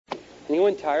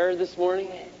Anyone tired this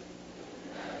morning?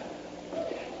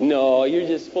 No, you're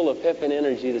just full of pep and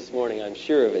energy this morning. I'm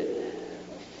sure of it.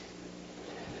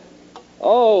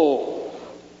 Oh.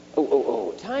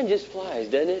 Time just flies,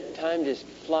 doesn't it? Time just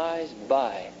flies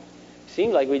by.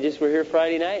 Seemed like we just were here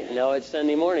Friday night, and now it's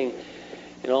Sunday morning,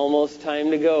 and almost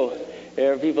time to go.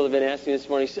 There are people have been asking this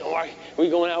morning, so are we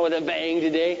going out with a bang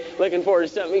today? Looking forward to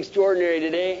something extraordinary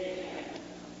today?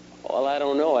 Well, I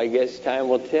don't know. I guess time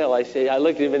will tell. I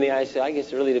looked at him in the eye and said, I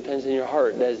guess it really depends on your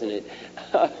heart, doesn't it?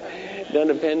 It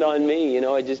doesn't depend on me,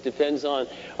 It just depends on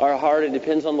our heart. It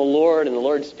depends on the Lord, and the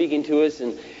Lord speaking to us.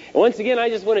 And once again, I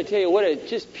just want to tell you what a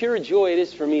just pure joy it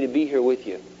is for me to be here with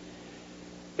you.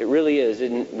 It really is.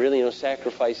 It isn't really no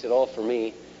sacrifice at all for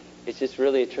me. It's just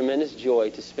really a tremendous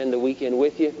joy to spend the weekend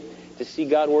with you, to see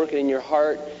God working in your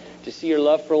heart, to see your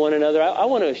love for one another. I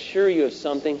want to assure you of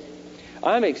something.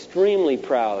 I'm extremely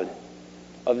proud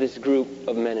of this group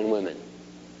of men and women.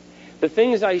 The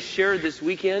things I shared this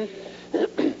weekend,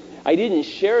 I didn't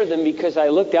share them because I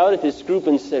looked out at this group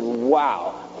and said,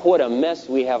 wow, what a mess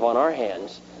we have on our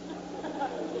hands.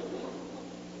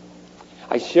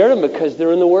 I shared them because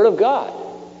they're in the Word of God.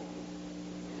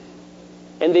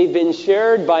 And they've been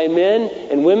shared by men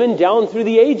and women down through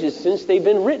the ages since they've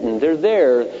been written. They're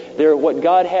there. They're what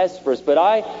God has for us. But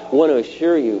I want to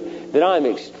assure you that I'm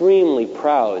extremely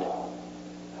proud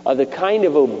of the kind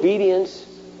of obedience,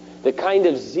 the kind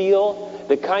of zeal,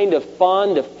 the kind of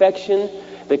fond affection,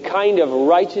 the kind of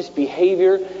righteous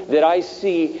behavior that I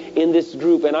see in this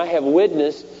group. And I have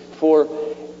witnessed for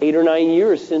 8 or 9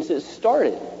 years since it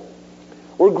started.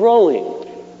 We're growing.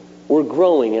 We're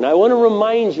growing. And I want to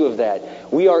remind you of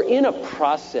that. We are in a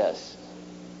process.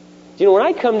 When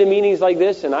I come to meetings like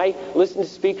this and I listen to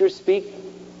speakers speak,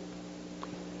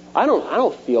 I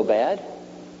don't feel bad.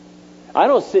 I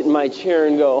don't sit in my chair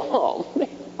and go, oh,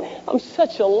 man, I'm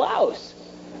such a louse.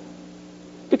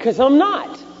 Because I'm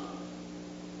not.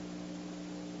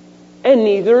 And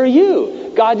neither are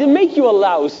you. God didn't make you a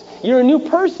louse. You're a new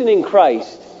person in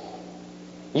Christ.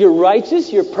 You're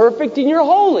righteous, you're perfect, and you're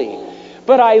holy.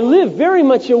 But I live very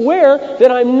much aware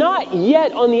that I'm not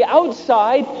yet on the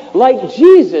outside like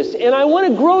Jesus. And I want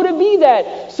to grow to be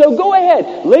that. So go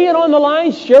ahead, lay it on the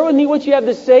line, share with me what you have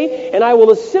to say, and I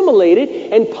will assimilate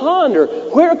it and ponder,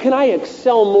 where can I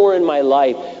excel more in my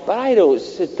life? But I don't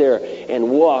sit there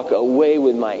and walk away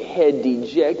with my head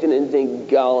dejected and think,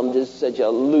 God, I'm just such a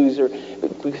loser.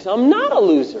 Because I'm not a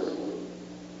loser.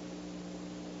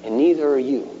 And neither are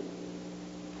you.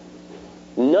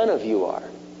 None of you are.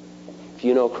 If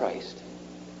you know Christ.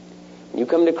 When you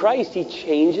come to Christ, He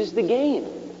changes the game.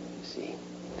 See?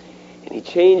 And He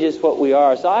changes what we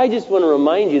are. So I just want to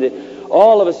remind you that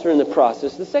all of us are in the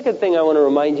process. The second thing I want to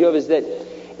remind you of is that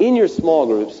in your small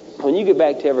groups, when you get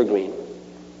back to Evergreen,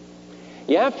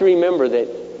 you have to remember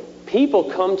that people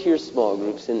come to your small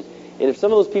groups. And if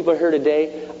some of those people are here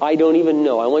today, I don't even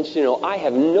know. I want you to know I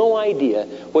have no idea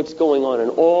what's going on in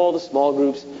all the small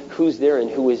groups, who's there and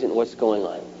who isn't, what's going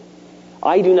on.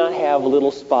 I do not have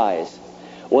little spies.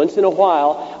 Once in a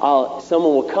while,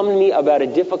 someone will come to me about a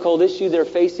difficult issue they're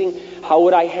facing. How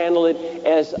would I handle it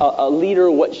as a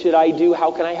leader? What should I do? How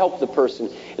can I help the person?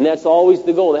 And that's always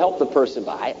the goal, to help the person.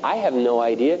 But I have no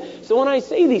idea. So when I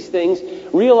say these things,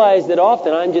 realize that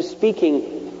often I'm just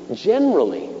speaking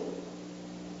generally.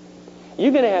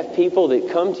 You're going to have people that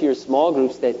come to your small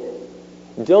groups that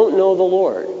don't know the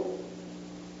Lord.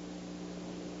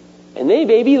 And they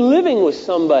may be living with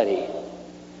somebody.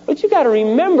 But you got to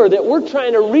remember that we're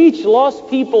trying to reach lost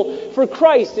people for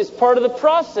Christ as part of the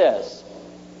process.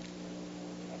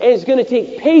 And it's going to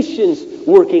take patience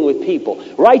working with people.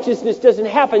 Righteousness doesn't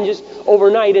happen just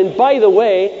overnight. And by the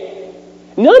way,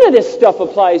 none of this stuff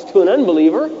applies to an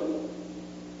unbeliever.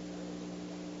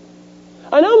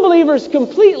 An unbeliever is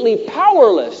completely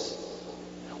powerless,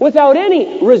 without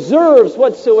any reserves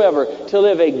whatsoever, to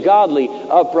live a godly,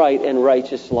 upright, and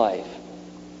righteous life.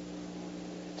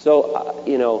 So,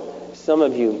 some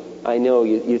of you, I know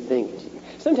you think,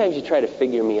 sometimes you try to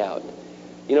figure me out.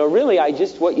 Really,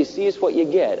 what you see is what you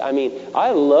get. I mean,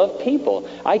 I love people.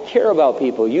 I care about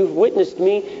people. You've witnessed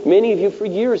me, many of you, for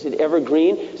years at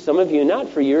Evergreen. Some of you not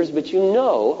for years, but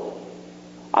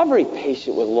I'm very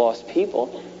patient with lost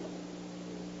people.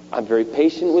 I'm very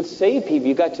patient with saved people.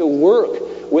 You've got to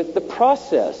work with the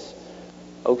process.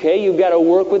 Okay? You've got to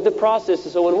work with the process.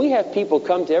 So when we have people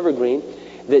come to Evergreen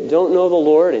that don't know the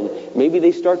Lord, and maybe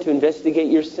they start to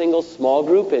investigate your single small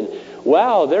group, and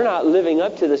wow, they're not living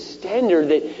up to the standard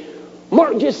that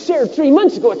Mark just shared 3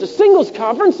 months ago at the singles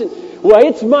conference, and well,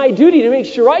 it's my duty to make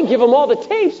sure I give them all the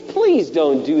tapes. Please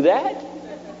don't do that.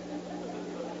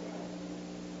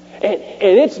 And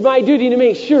it's my duty to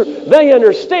make sure they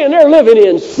understand they're living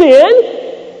in sin.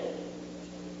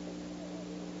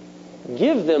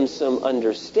 Give them some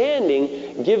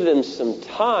understanding. Give them some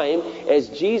time, as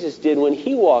Jesus did when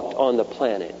he walked on the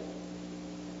planet.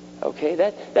 Okay,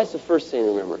 that's the first thing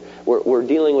to remember. We're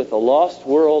dealing with a lost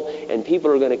world, and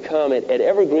people are going to come. At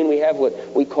Evergreen, we have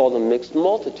what we call the mixed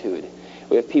multitude.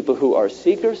 We have people who are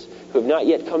seekers, who have not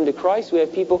yet come to Christ. We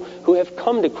have people who have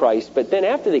come to Christ, but then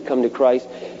after they come to Christ,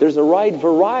 there's a wide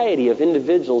variety of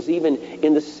individuals, even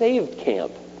in the saved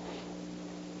camp.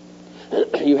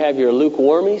 You have your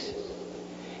lukewarmies.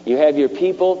 You have your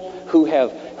people who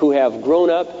have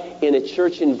grown up in a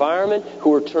church environment,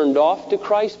 who are turned off to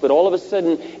Christ, but all of a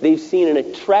sudden they've seen an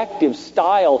attractive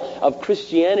style of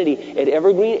Christianity at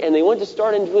Evergreen, and they want to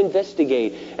start to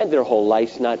investigate. And their whole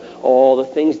life's not all the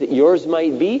things that yours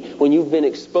might be when you've been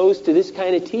exposed to this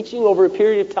kind of teaching over a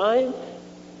period of time.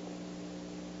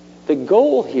 The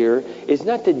goal here is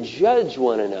not to judge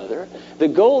one another. The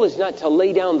goal is not to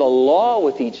lay down the law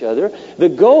with each other. The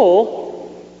goal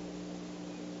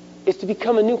is to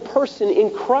become a new person in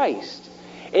Christ,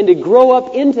 and to grow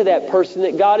up into that person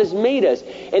that God has made us,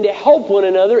 and to help one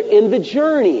another in the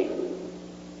journey.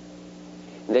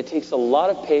 And that takes a lot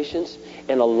of patience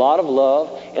and a lot of love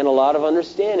and a lot of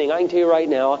understanding. I can tell you right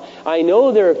now, I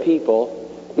know there are people,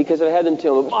 because I've had them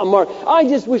tell me, "Oh, Mark, I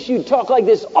just wish you'd talk like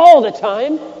this all the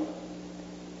time."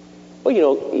 Well, you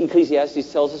know,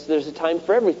 Ecclesiastes tells us there's a time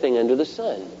for everything under the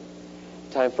sun.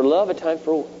 A time for love, a time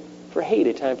for hate,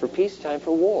 a time for peace, a time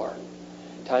for war.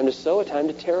 A time to sow, a time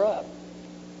to tear up.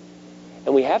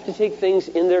 And we have to take things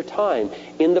in their time,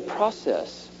 in the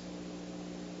process.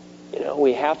 You know,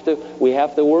 we have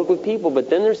to work with people, but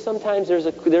then there's a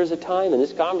time, and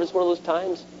this conference is one of those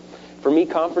times. For me,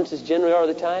 conferences generally are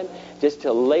the time just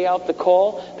to lay out the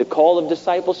call of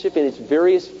discipleship in its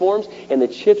various forms, and the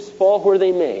chips fall where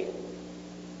they may.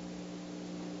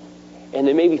 And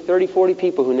there may be 30, 40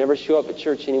 people who never show up at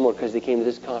church anymore because they came to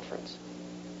this conference.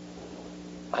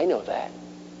 I know that.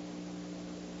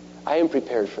 I am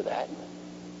prepared for that.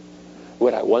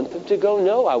 Would I want them to go?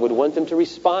 No. I would want them to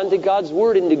respond to God's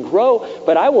Word and to grow,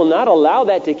 but I will not allow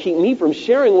that to keep me from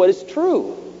sharing what is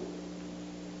true.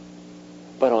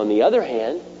 But on the other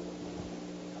hand,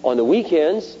 on the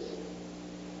weekends,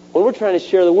 when we're trying to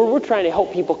share the Word, we're trying to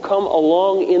help people come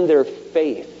along in their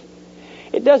faith.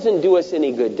 It doesn't do us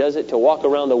any good, does it, to walk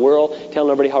around the world telling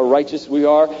everybody how righteous we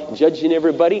are, judging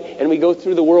everybody, and we go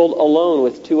through the world alone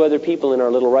with 2 other people in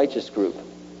our little righteous group.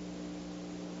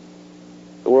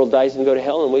 The world dies and go to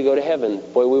hell, and we go to heaven.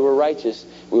 Boy, we were righteous.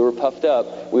 We were puffed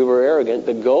up. We were arrogant.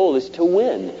 The goal is to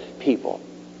win people.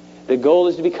 The goal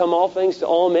is to become all things to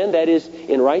all men. That is,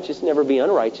 in righteous, never be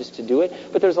unrighteous to do it.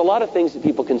 But there's a lot of things that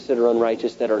people consider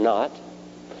unrighteous that are not.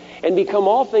 And become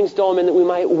all things to all men that we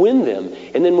might win them.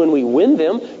 And then when we win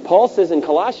them, Paul says in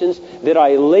Colossians that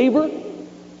I labor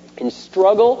and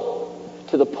struggle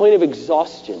to the point of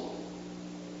exhaustion,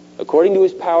 according to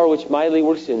his power which mightily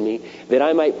works in me, that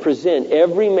I might present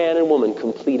every man and woman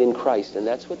complete in Christ. And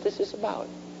that's what this is about.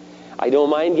 I don't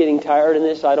mind getting tired in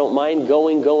this. I don't mind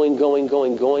going,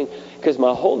 because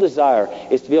my whole desire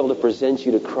is to be able to present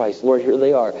you to Christ. Lord, here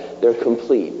they are. They're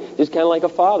complete. Just kind of like a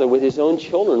father with his own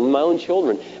children, with my own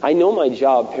children. I know my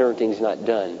job parenting's not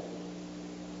done.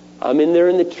 I'm in there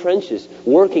in the trenches,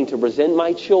 working to present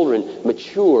my children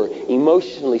mature,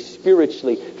 emotionally,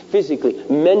 spiritually, physically,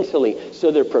 mentally,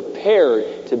 so they're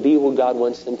prepared to be who God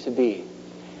wants them to be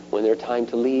when their time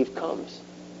to leave comes.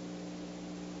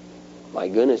 My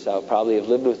goodness, I'll probably have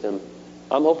lived with them.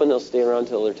 I'm hoping they'll stay around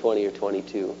until they're 20 or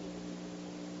 22.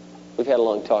 We've had a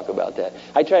long talk about that.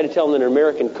 I try to tell them that in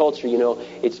American culture, you know,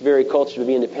 it's very culture to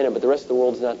be independent, but the rest of the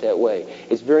world's not that way.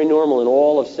 It's very normal in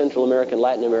all of Central America and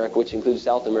Latin America, which includes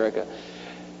South America,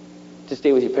 to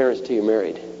stay with your parents till you're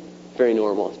married. Very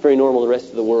normal. It's very normal in the rest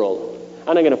of the world.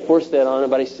 I'm not going to force that on them,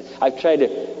 but I've tried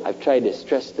to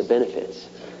stress the benefits.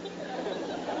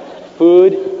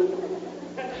 Food,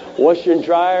 washer and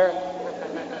dryer,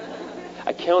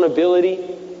 accountability,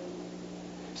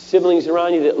 siblings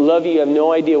around you that love you. You have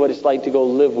no idea what it's like to go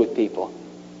live with people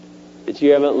that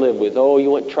you haven't lived with. Oh, you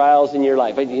want trials in your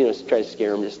life. I try to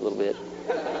scare them just a little bit.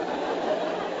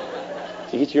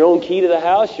 You get your own key to the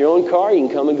house, your own car, you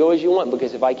can come and go as you want,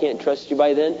 because if I can't trust you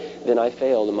by then I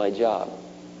failed in my job.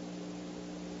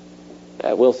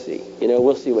 We'll see.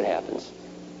 We'll see what happens.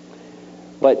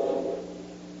 But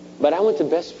I want the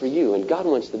best for you, and God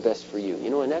wants the best for you.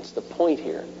 And that's the point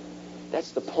here.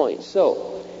 That's the point.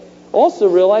 So, also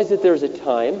realize that there's a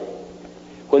time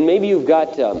when maybe you've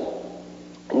got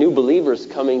new believers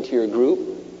coming to your group.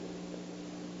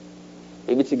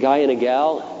 Maybe it's a guy and a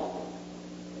gal,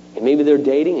 and maybe they're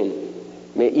dating, and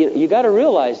You got to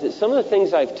realize that some of the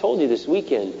things I've told you this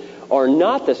weekend are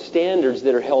not the standards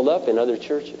that are held up in other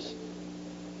churches.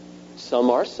 Some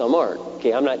are, some aren't.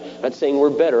 Okay, I'm not saying we're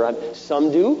better.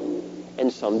 Some do,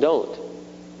 and some don't.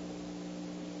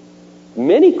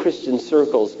 Many Christian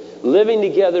circles, living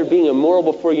together, being immoral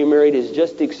before you're married is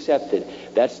just accepted.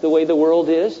 That's the way the world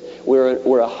is.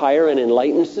 We're a higher and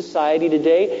enlightened society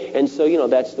today, and so,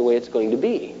 that's the way it's going to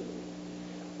be.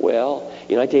 Well,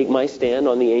 I take my stand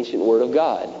on the ancient Word of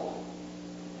God.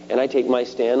 And I take my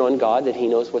stand on God that He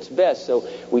knows what's best. So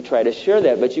we try to share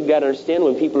that. But you've got to understand,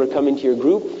 when people are coming to your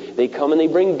group, they come and they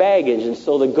bring baggage. And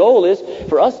so the goal is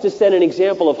for us to set an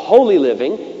example of holy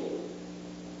living.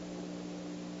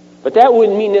 But that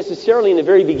wouldn't mean necessarily in the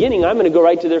very beginning I'm going to go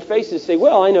right to their face and say,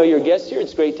 well, I know you're guests here.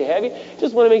 It's great to have you.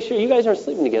 Just want to make sure you guys aren't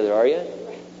sleeping together, are you?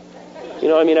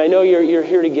 I know you're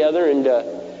here together, and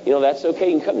that's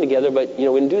okay. You can come together, but we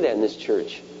don't do that in this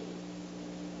church.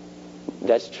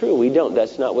 That's true. We don't.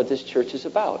 That's not what this church is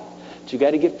about. But you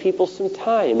got to give people some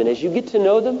time, and as you get to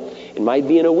know them, it might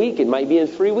be in a week, it might be in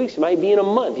 3 weeks, it might be in a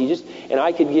month. And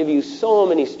I could give you so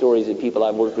many stories of people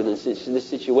I've worked with in this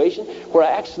situation where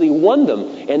I actually won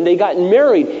them, and they got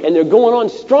married, and they're going on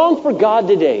strong for God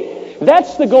today.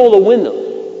 That's the goal, to win them.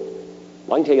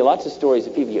 Well, I can tell you lots of stories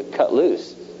of people you cut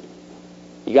loose.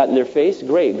 You got in their face,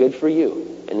 great, good for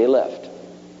you, and they left.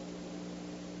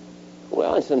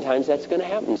 Well, and sometimes that's going to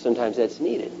happen. Sometimes that's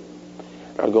needed.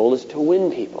 Our goal is to win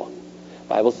people. The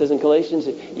Bible says in Galatians,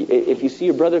 if you see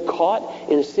your brother caught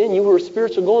in a sin, you who are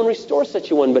spiritual, go and restore such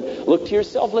a one. But look to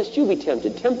yourself, lest you be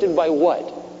tempted. Tempted by what?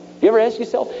 You ever ask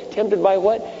yourself, tempted by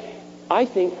what? I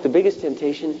think the biggest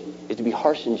temptation is to be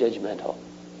harsh and judgmental.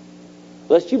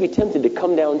 Lest you be tempted to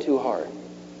come down too hard.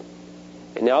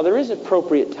 And now there is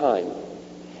appropriate time.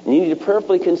 And you need to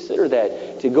prayerfully consider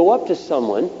that. To go up to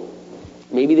someone,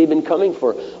 maybe they've been coming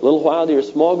for a little while to your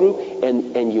small group,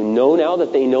 and you know now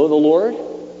that they know the Lord.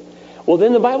 Well,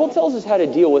 then the Bible tells us how to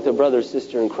deal with a brother or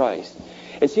sister in Christ.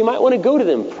 And so you might want to go to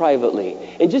them privately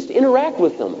and just interact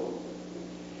with them.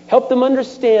 Help them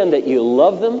understand that you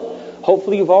love them.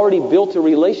 Hopefully you've already built a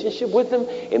relationship with them.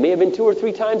 It may have been 2 or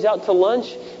 3 times out to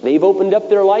lunch. They've opened up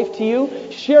their life to you.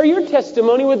 Share your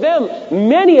testimony with them.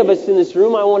 Many of us in this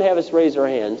room, I won't have us raise our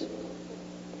hands.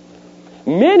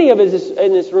 Many of us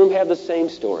in this room have the same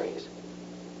stories.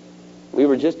 We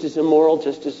were just as immoral,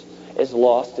 just as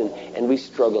lost, and we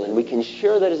struggle. And we can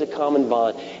share that as a common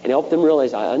bond and help them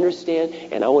realize, I understand,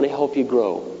 and I want to help you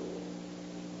grow.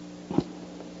 And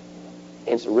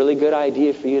it's a really good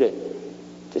idea for you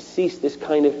to cease this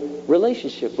kind of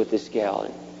relationship with this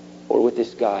gal or with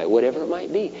this guy, whatever it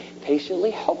might be.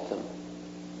 Patiently help them.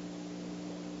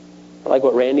 I like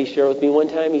what Randy shared with me one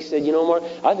time. He said, Mark,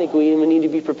 I think we even need to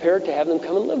be prepared to have them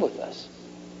come and live with us.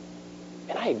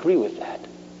 And I agree with that.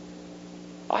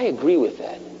 I agree with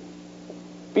that.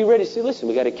 Be ready to say, listen,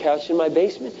 we got a couch in my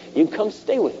basement. You can come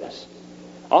stay with us.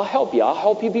 I'll help you. I'll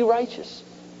help you be righteous.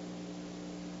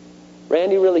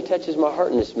 Randy really touches my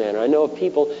heart in this manner. I know of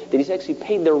people that he's actually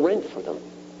paid their rent for them.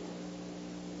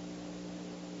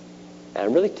 And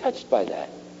I'm really touched by that.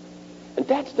 And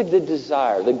that's the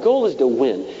desire. The goal is to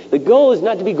win. The goal is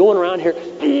not to be going around here, I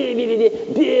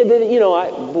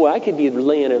could be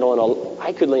laying it on,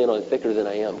 I could lay it on thicker than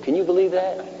I am. Can you believe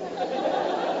that?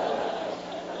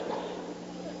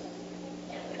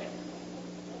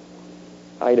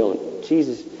 I don't.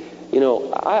 Jesus,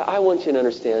 I want you to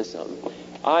understand something.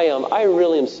 I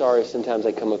really am sorry if sometimes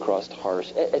I come across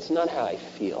harsh. It's not how I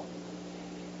feel.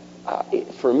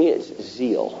 For me, it's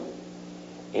zeal.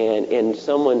 And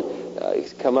someone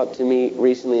come up to me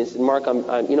recently and said, Mark,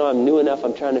 I'm new enough.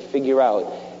 I'm trying to figure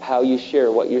out how you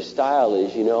share, what your style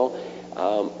is.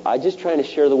 I'm just trying to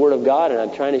share the Word of God, and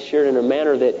I'm trying to share it in a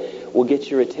manner that will get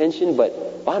your attention. But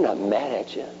I'm not mad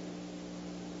at you.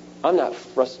 I'm not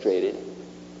frustrated.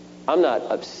 I'm not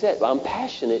upset. I'm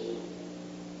passionate.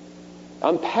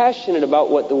 I'm passionate about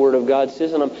what the Word of God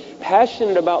says, and I'm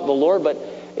passionate about the Lord. But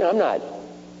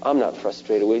I'm not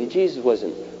frustrated with you. Jesus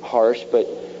wasn't harsh, but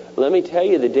let me tell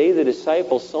you, the day the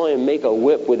disciples saw him make a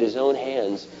whip with his own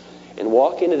hands and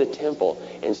walk into the temple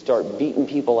and start beating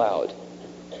people out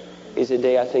is a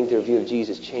day I think their view of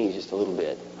Jesus changed just a little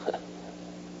bit.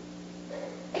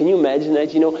 Can you imagine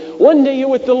that? One day you're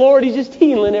with the Lord, He's just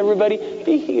healing everybody.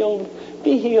 Be healed,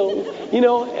 be healed.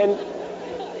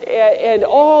 And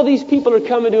all these people are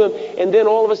coming to Him, and then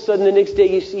all of a sudden the next day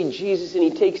you see Jesus, and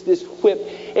He takes this whip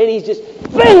and He's just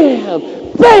bam,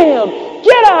 bam,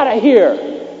 get out of here.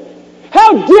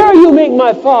 How dare you make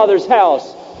my Father's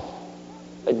house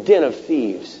a den of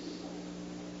thieves?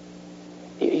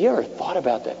 You ever thought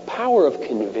about that power of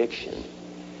conviction?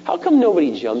 How come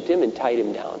nobody jumped Him and tied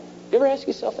Him down? You ever ask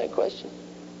yourself that question?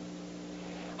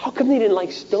 How come they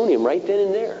didn't stone him right then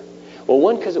and there? Well,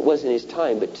 one, because it wasn't his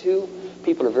time, but two,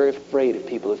 people are very afraid of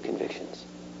people of convictions.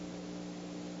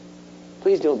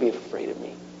 Please don't be afraid of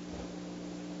me.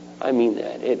 I mean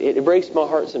that. It breaks my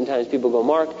heart sometimes. People go,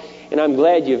 Mark, and I'm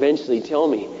glad you eventually tell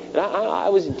me. And I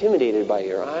was intimidated by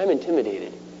you. I'm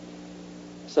intimidated.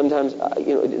 Sometimes,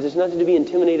 there's nothing to be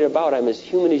intimidated about. I'm as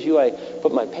human as you. I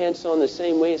put my pants on the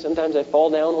same way. Sometimes I fall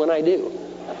down when I do.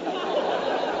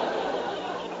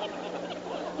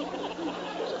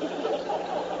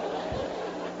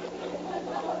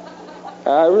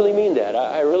 I really mean that.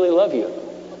 I really love you.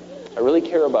 I really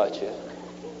care about you.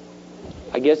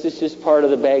 I guess it's just part of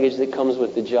the baggage that comes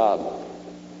with the job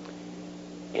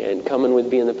and coming with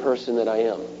being the person that I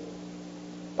am.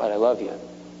 But I love you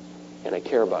and I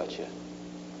care about you.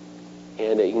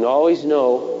 And you can always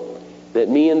know that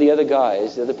me and the other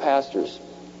guys, the other pastors,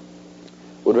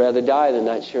 would rather die than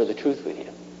not share the truth with you.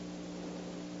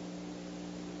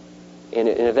 And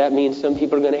if that means some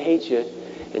people are going to hate you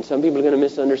and some people are going to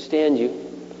misunderstand you,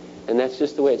 and that's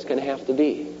just the way it's going to have to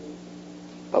be.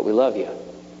 But we love you.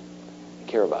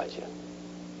 Care about you.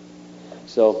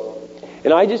 So,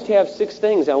 and I just have 6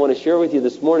 things I want to share with you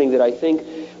this morning that I think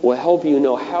will help you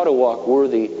know how to walk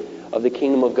worthy of the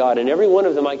kingdom of God. And every one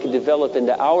of them I could develop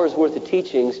into hours worth of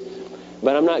teachings,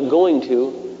 but I'm not going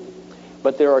to.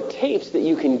 But there are tapes that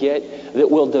you can get that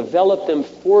will develop them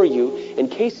for you in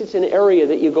case it's an area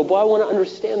that you go, boy, I want to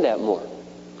understand that more.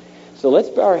 So let's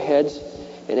bow our heads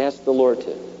and ask the Lord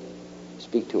to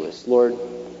speak to us. Lord,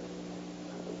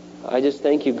 I just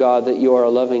thank you, God, that you are a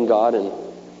loving God. And,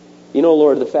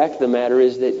 Lord, the fact of the matter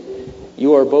is that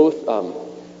you are both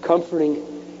comforting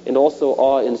and also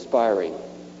awe-inspiring.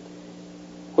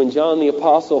 When John the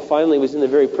Apostle finally was in the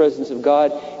very presence of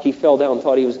God, he fell down and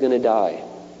thought he was going to die.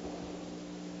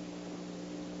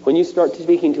 When you start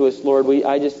speaking to us, Lord,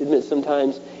 I just admit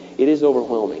sometimes it is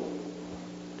overwhelming.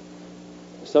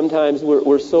 Sometimes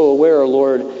we're so aware,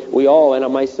 Lord, we all,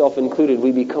 and myself included,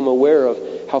 we become aware of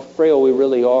how frail we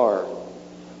really are.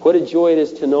 What a joy it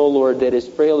is to know, Lord, that as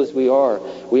frail as we are,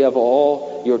 we have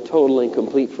all your total and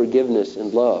complete forgiveness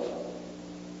and love.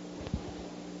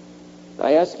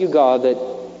 I ask you, God, that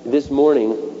this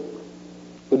morning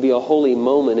would be a holy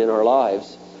moment in our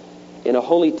lives, in a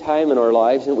holy time in our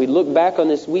lives, and we look back on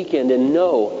this weekend and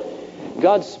know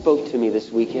God spoke to me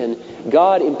this weekend.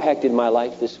 God impacted my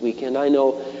life this weekend. I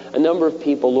know a number of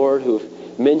people, Lord,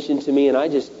 who've mentioned to me, and I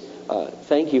just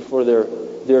thank you for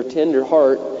their tender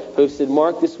heart, who have said,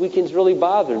 Mark, this weekend's really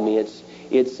bothered me.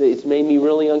 It's made me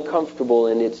really uncomfortable,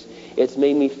 and it's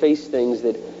made me face things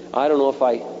that I don't know if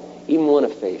I even want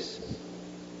to face.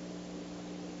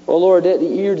 Well, Lord,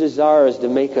 your desire is to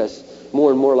make us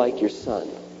more and more like your Son.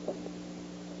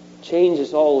 Change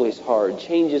is always hard.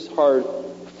 Change is hard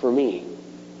for me.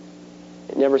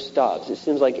 It never stops. It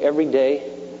seems like every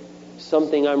day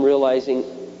something I'm realizing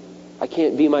I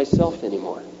can't be myself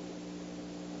anymore.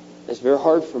 It's very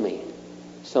hard for me.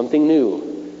 Something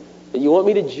new that you want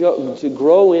me to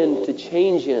grow in, to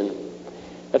change in.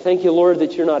 I thank you, Lord,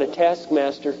 that you're not a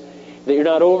taskmaster, that you're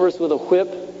not over us with a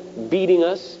whip, beating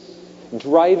us,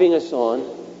 driving us on,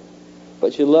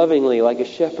 but you lovingly, like a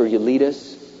shepherd, you lead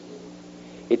us.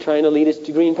 You're trying to lead us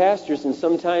to green pastures, and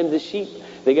sometimes the sheep,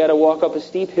 they got to walk up a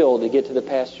steep hill to get to the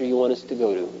pasture you want us to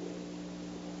go to.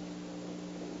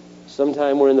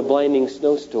 Sometimes we're in the blinding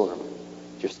snowstorm.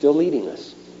 You're still leading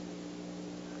us.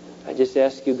 I just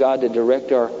ask you, God, to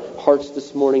direct our hearts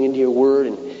this morning into your word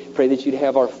and pray that you'd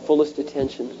have our fullest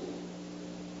attention.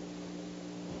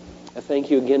 I thank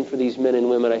you again for these men and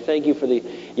women. I thank you for the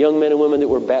young men and women that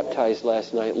were baptized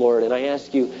last night, Lord, and I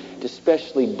ask you to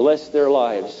especially bless their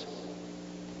lives.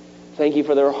 Thank you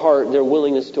for their heart, their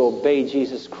willingness to obey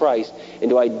Jesus Christ and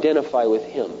to identify with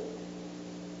him.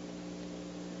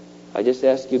 I just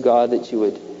ask you, God, that you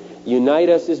would unite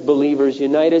us as believers,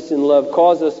 unite us in love,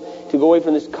 cause us to go away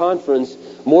from this conference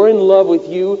more in love with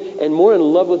you and more in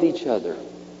love with each other.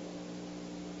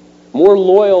 More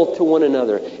loyal to one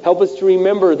another. Help us to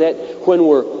remember that when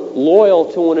we're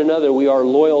loyal to one another, we are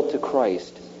loyal to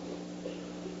Christ.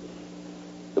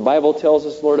 The Bible tells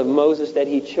us, Lord, of Moses that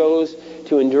he chose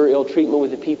to endure ill treatment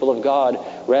with the people of God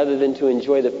rather than to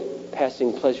enjoy the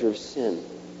passing pleasure of sin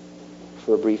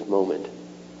for a brief moment.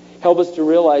 Help us to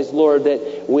realize, Lord,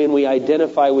 that when we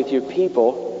identify with your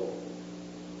people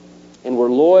and we're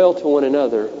loyal to one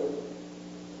another,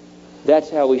 that's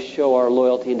how we show our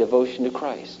loyalty and devotion to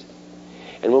Christ.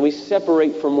 And when we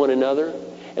separate from one another,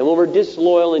 and when we're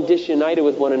disloyal and disunited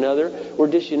with one another, we're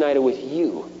disunited with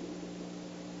you.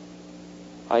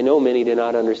 I know many do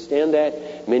not understand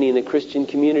that. Many in the Christian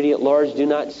community at large do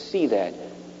not see that.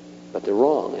 But they're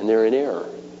wrong and they're in error.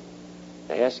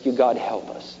 I ask you, God, help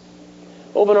us.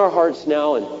 Open our hearts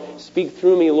now and speak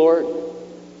through me, Lord.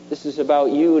 This is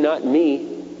about you, not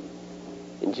me.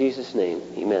 In Jesus' name,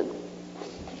 amen.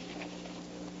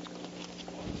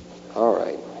 All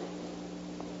right.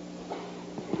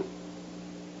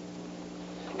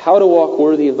 How to walk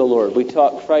worthy of the Lord. We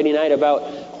talked Friday night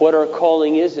about what our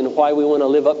calling is and why we want to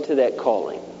live up to that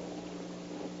calling.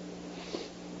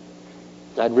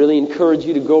 I'd really encourage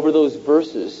you to go over those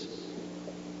verses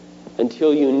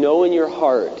until you know in your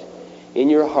heart,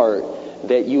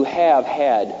 that you have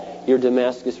had your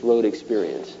Damascus Road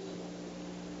experience.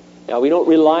 Now, we don't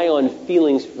rely on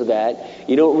feelings for that.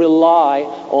 You don't rely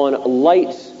on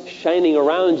lights shining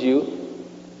around you.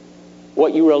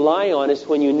 What you rely on is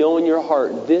when you know in your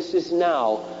heart, this is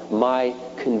now my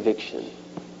conviction.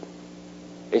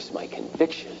 It's my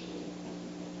conviction.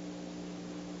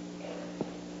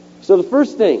 So the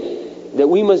first thing that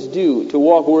we must do to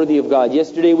walk worthy of God.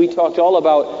 Yesterday we talked all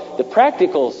about the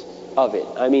practicals of it.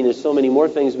 I mean, there's so many more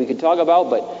things we could talk about,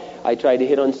 but I tried to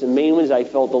hit on some main ones I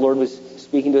felt the Lord was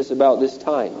speaking to us about this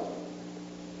time.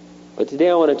 But today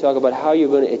I want to talk about how you're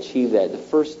going to achieve that. The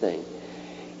first thing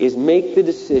is make the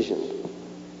decision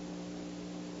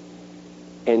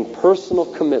and personal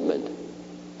commitment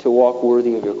to walk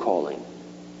worthy of your calling.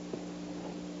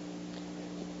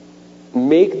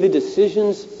 Make the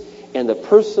decisions and the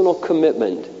personal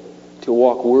commitment to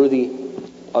walk worthy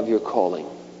of your calling.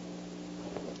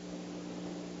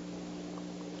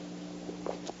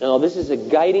 Now, this is a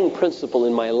guiding principle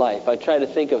in my life. I try to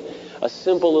think of a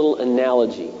simple little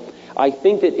analogy. I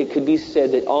think that it could be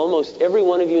said that almost every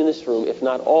one of you in this room, if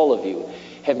not all of you,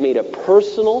 have made a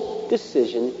personal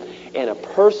decision and a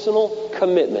personal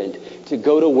commitment to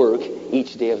go to work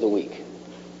each day of the week.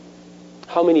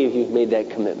 How many of you have made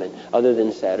that commitment, other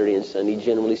than Saturday and Sunday,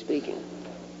 generally speaking?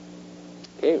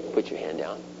 Okay, put your hand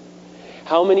down.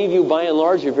 How many of you, by and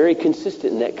large, are very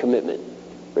consistent in that commitment?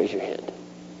 Raise your hand.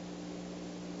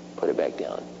 Put it back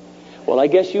down. Well, I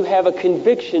guess you have a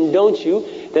conviction, don't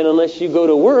you, that unless you go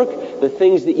to work, the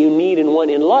things that you need and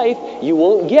want in life, you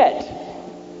won't get.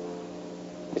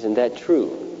 Isn't that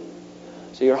true?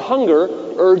 So your hunger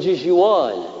urges you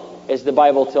on, as the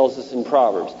Bible tells us in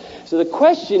Proverbs. So the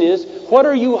question is, what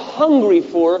are you hungry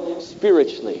for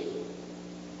spiritually?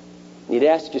 You need to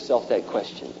ask yourself that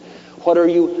question. What are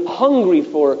you hungry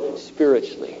for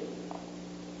spiritually?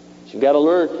 So you've got to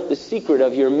learn the secret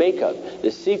of your makeup,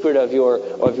 the secret of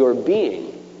your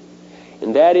being.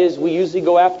 And that is, we usually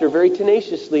go after very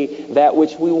tenaciously that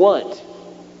which we want.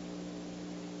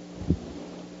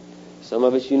 Some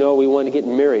of us, we want to get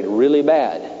married really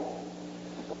bad.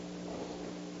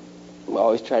 We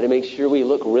always try to make sure we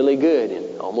look really good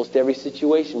in almost every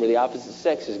situation where the opposite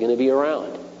sex is going to be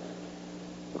around.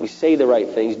 We say the right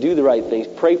things, do the right things,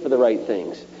 pray for the right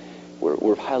things.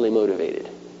 We're highly motivated.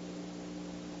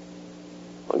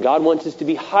 Well, God wants us to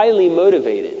be highly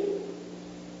motivated,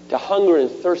 to hunger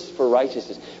and thirst for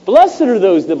righteousness. Blessed are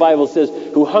those, the Bible says,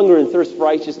 who hunger and thirst for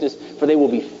righteousness, for they will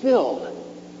be filled.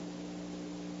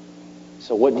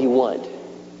 So what do you want?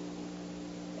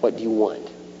 What do you want?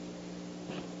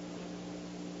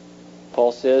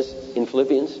 Paul says in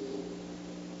Philippians,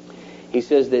 he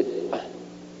says that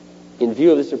in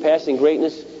view of the surpassing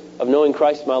greatness of knowing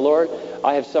Christ my Lord,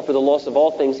 I have suffered the loss of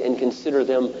all things and consider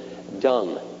them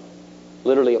dung.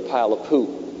 Literally a pile of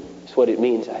poo. That's what it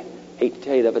means. I hate to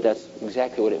tell you that, but that's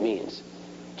exactly what it means.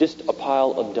 Just a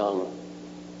pile of dung.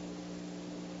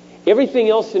 Everything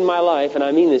else in my life, and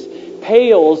I mean this,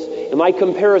 pales in my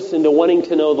comparison to wanting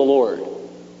to know the Lord.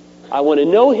 I want to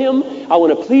know Him. I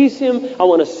want to please Him. I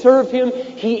want to serve Him.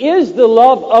 He is the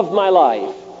love of my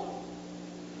life.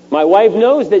 My wife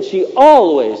knows that she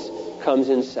always comes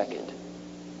in second.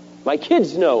 My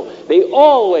kids know they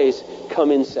always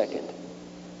come in second.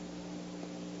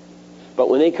 But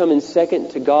when they come in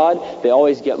second to God, they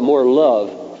always get more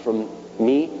love from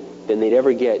me than they'd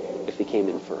ever get if they came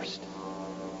in first.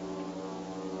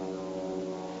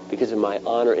 Because of my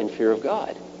honor and fear of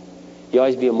God. You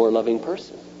always be a more loving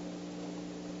person.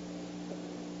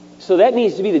 So that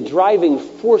needs to be the driving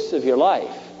force of your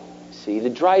life. See,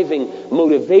 the driving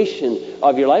motivation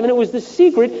of your life. And it was the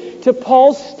secret to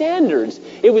Paul's standards.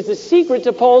 It was the secret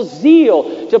to Paul's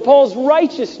zeal, to Paul's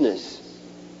righteousness.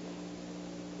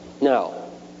 Now,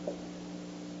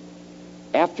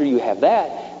 after you have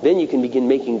that, then you can begin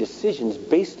making decisions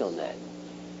based on that.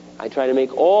 I try to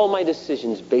make all my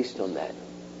decisions based on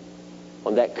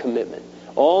that commitment.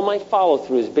 All my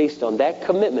follow-through is based on that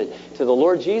commitment to the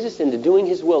Lord Jesus and to doing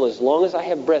His will as long as I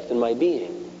have breath in my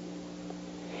being.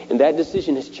 And that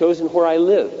decision has chosen where I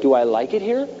live. Do I like it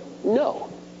here? No.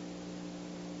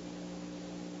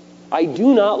 I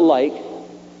do not like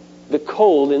the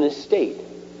cold in this state.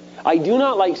 I do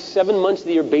not like 7 months of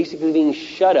the year basically being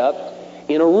shut up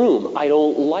in a room. I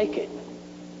don't like it.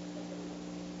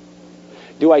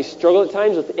 Do I struggle at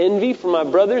times with envy for my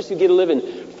brothers who get to live in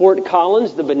Fort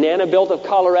Collins, the banana belt of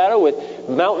Colorado, with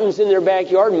mountains in their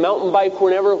backyard, mountain bike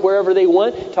wherever they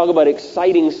want? Talk about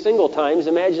exciting single times.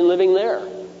 Imagine living there.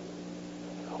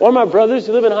 Or my brothers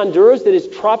who live in Honduras that is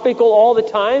tropical all the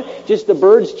time, just the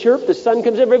birds chirp, the sun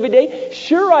comes up every day.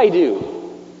 Sure I do.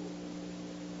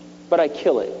 But I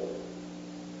kill it.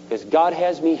 Because God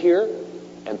has me here,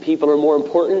 and people are more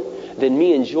important than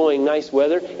me enjoying nice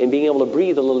weather and being able to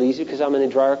breathe a little easier because I'm in a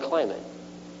drier climate.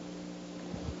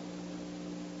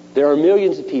 There are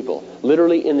millions of people,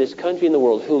 literally in this country and the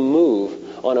world, who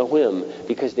move on a whim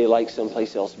because they like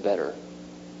someplace else better.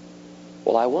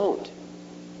 Well, I won't.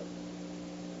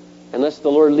 Unless the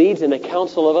Lord leads and the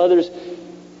counsel of others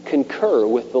concur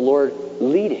with the Lord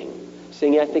leading,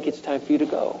 saying, I think it's time for you to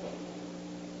go.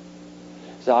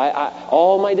 So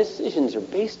all my decisions are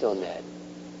based on that.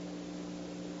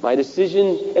 My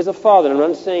decision as a father, and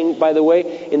I'm not saying, by the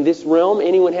way, in this realm,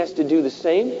 anyone has to do the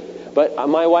same, but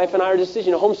my wife and I are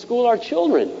decision to homeschool our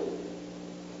children.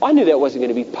 I knew that wasn't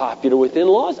going to be popular with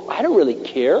in-laws. I don't really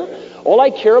care. All I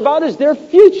care about is their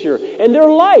future and their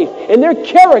life and their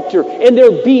character and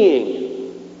their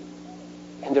being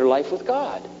and their life with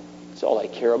God. That's all I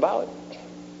care about.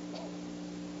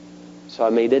 So I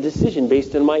made that decision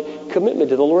based on my commitment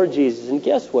to the Lord Jesus. And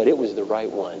guess what? It was the right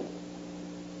one.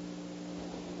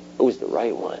 It was the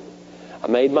right one. I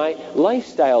made my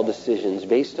lifestyle decisions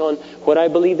based on what I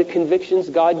believe the convictions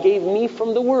God gave me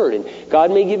from the Word. And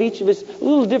God may give each of us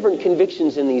little different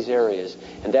convictions in these areas.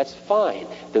 And that's fine.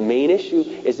 The main issue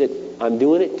is that I'm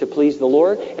doing it to please the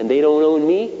Lord, and they don't own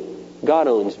me. God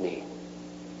owns me.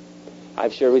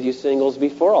 I've shared with you singles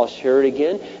before. I'll share it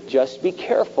again. Just be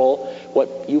careful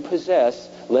what you possess,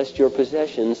 lest your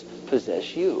possessions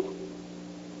possess you.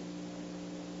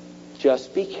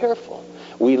 Just be careful.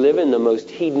 We live in the most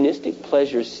hedonistic,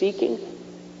 pleasure-seeking,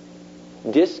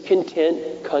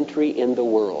 discontent country in the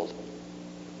world.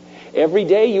 Every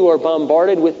day you are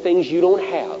bombarded with things you don't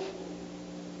have.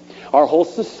 Our whole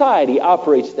society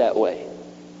operates that way.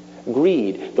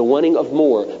 Greed, the wanting of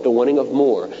more, the wanting of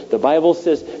more. The Bible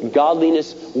says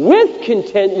godliness with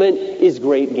contentment is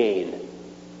great gain.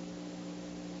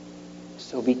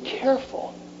 So be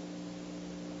careful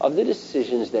of the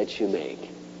decisions that you make.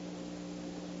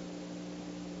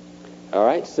 All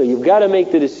right, so you've got to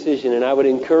make the decision, and I would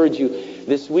encourage you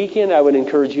this weekend, I would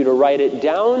encourage you to write it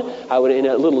down. In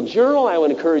a little journal, I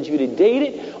would encourage you to date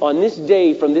it. On this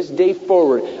day, from this day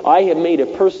forward, I have made a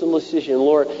personal decision.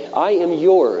 Lord, I am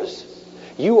yours.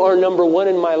 You are number one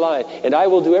in my life, and I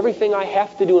will do everything I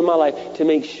have to do in my life to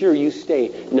make sure you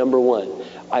stay number one.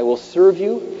 I will serve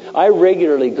you. I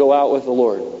regularly go out with the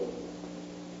Lord.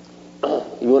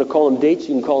 You want to call them dates,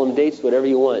 you can call them dates, whatever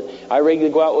you want. I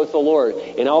regularly go out with the Lord,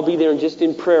 and I'll be there just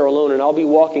in prayer alone, and I'll be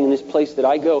walking in this place that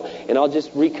I go, and I'll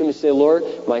just recommit and say, Lord,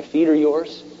 my feet are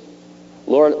yours.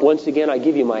 Lord, once again, I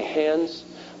give you my hands.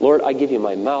 Lord, I give you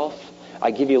my mouth. I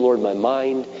give you, Lord, my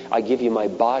mind. I give you my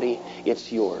body.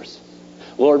 It's yours.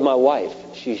 Lord, my wife,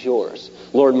 she's yours.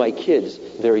 Lord, my kids,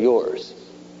 they're yours.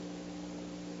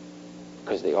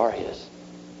 Because they are His.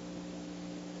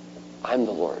 I'm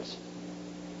the Lord's.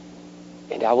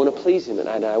 And I want to please Him, and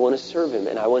I want to serve Him,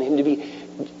 and I want Him to be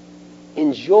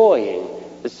enjoying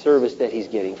the service that He's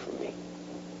getting from me.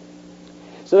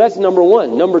 So that's number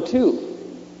one. Number two,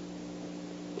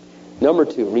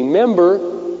 remember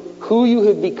who you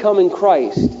have become in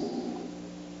Christ.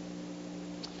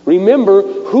 Remember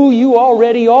who you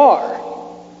already are.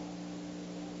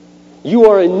 You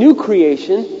are a new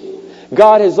creation.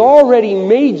 God has already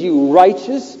made you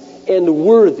righteous and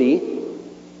worthy.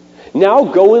 Now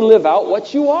go and live out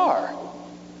what you are.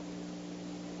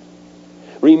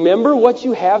 Remember what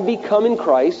you have become in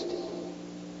Christ.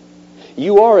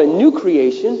 You are a new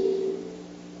creation.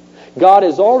 God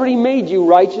has already made you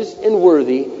righteous and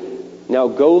worthy. Now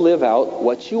go live out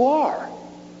what you are.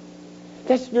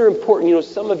 That's very important. You know,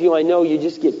 some of you, I know, you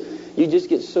just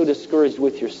get so discouraged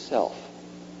with yourself.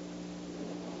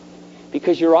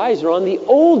 Because your eyes are on the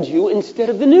old you instead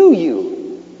of the new you.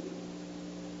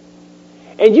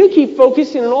 And you keep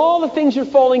focusing on all the things you're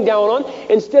falling down on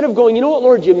instead of going, you know what,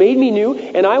 Lord, you made me new,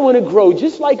 and I want to grow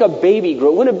just like a baby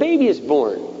grows. When a baby is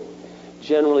born,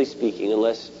 generally speaking,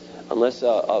 unless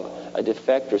of a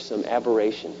defect or some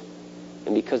aberration,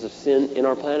 and because of sin in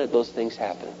our planet, those things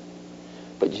happen.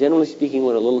 But generally speaking,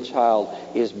 when a little child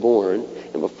is born,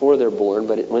 and before they're born,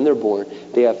 but when they're born,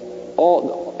 they have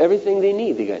everything they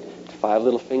need. They got 5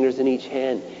 little fingers in each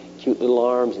hand, cute little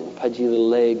arms, and pudgy little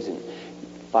legs, and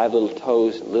 5 little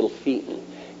toes, and little feet, and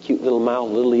cute little mouth,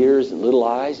 little ears, and little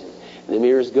eyes. And the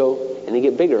ears go, and they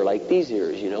get bigger, like these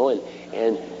ears,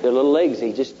 and their little legs,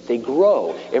 they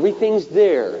grow. Everything's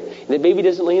there. And the baby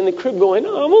doesn't lay in the crib going,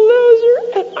 I'm a loser.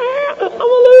 I'm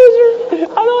a loser.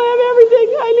 I don't have everything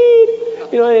I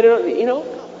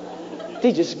need.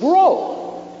 They just grow.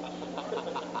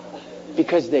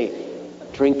 Because they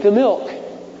drink the milk.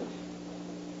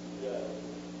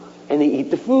 And they eat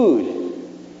the food.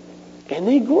 And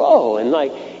they grow. And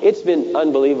it's been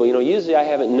unbelievable. Usually I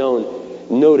haven't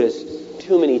noticed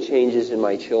too many changes in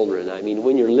my children. I mean,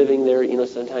 when you're living there,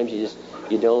 sometimes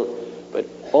you don't. But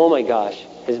oh my gosh,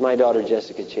 has my daughter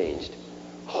Jessica changed?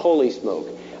 Holy smoke.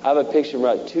 I have a picture from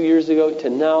about 2 years ago to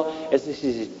now as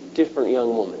she's a different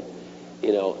young woman.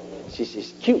 She's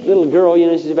this cute little girl,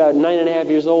 she's about 9.5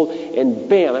 years old, and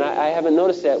bam, and I haven't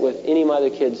noticed that with any of my other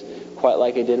kids quite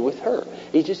like I did with her.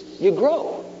 You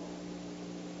grow.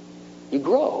 You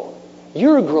grow.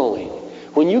 You're growing.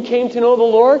 When you came to know the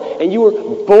Lord and you were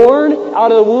born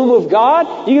out of the womb of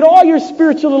God, you get all your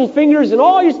spiritual little fingers and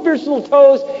all your spiritual little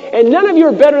toes, and none of you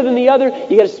are better than the other.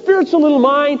 You got a spiritual little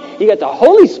mind. You got the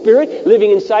Holy Spirit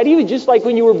living inside of you, just like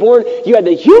when you were born, you had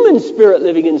the human spirit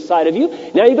living inside of you.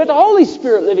 Now you've got the Holy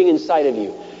Spirit living inside of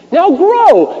you. Now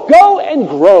grow. Go and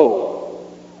grow.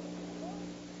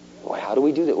 Boy, how do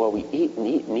we do that? Well, we eat and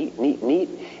eat and eat and eat and eat.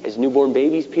 As newborn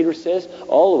babies, Peter says,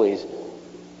 always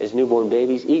as newborn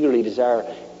babies, eagerly desire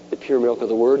the pure milk of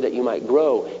the Word that you might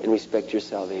grow and respect your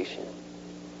salvation.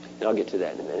 And I'll get to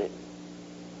that in a minute.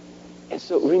 And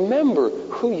so remember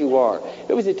who you are.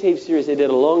 It was a tape series I did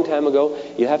a long time ago.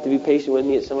 You have to be patient with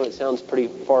me. Some of it sounds pretty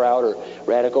far out or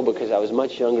radical because I was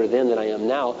much younger then than I am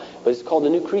now. But it's called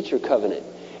The New Creature Covenant.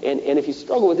 And if you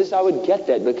struggle with this, I would get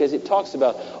that because it talks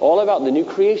all about the new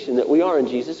creation that we are in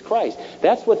Jesus Christ.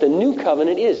 That's what the new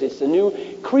covenant is. It's the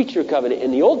new creature covenant.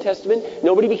 In the Old Testament,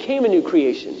 nobody became a new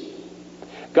creation.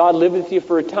 God lived with you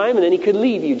for a time and then he could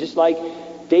leave you, just like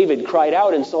David cried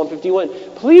out in Psalm 51,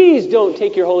 please don't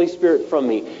take your Holy Spirit from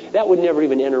me. That would never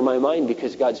even enter my mind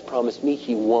because God's promised me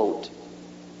he won't.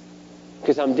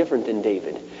 Because I'm different than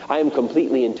David. I am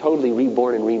completely and totally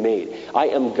reborn and remade. I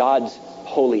am God's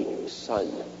holy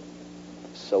son.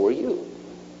 So are you.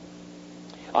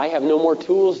 I have no more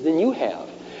tools than you have.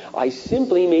 I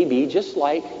simply may be just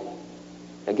like,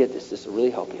 now get this will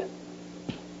really help you.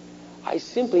 I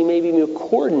simply may be more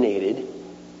coordinated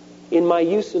in my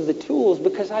use of the tools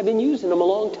because I've been using them a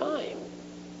long time.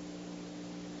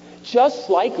 Just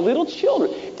like little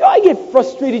children. Do I get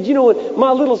frustrated? When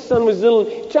my little son was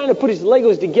little, trying to put his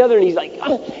Legos together, and he's like,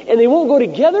 and they won't go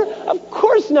together? Of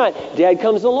course not. Dad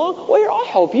comes along, well, here, I'll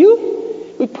help you.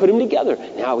 We put them together.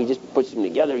 Now he just puts them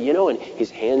together, and his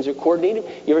hands are coordinated.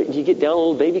 You get down a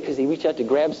little baby because they reach out to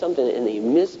grab something and they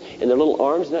miss, and their little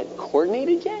arms not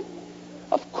coordinated yet?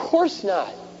 Of course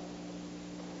not.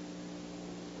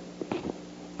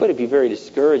 But it'd be very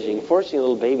discouraging. Fortunately,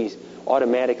 little babies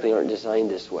automatically aren't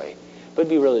designed this way. But it'd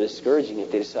be really discouraging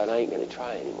if they decide, I ain't going to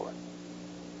try anymore.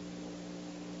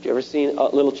 Have you ever seen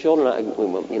little children?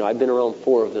 I've been around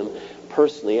 4 of them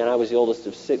personally, and I was the oldest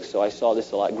of 6, so I saw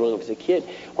this a lot growing up as a kid.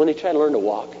 When they try to learn to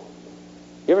walk,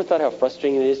 you ever thought how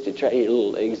frustrating it is to try your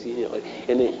little legs,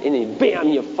 and then bam,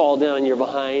 you fall down on your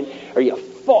behind, or you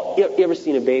fall. You ever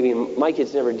seen a baby? And my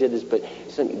kids never did this, but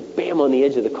bam on the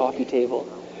edge of the coffee table,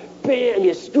 bam,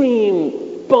 you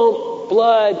scream, bump,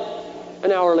 blood.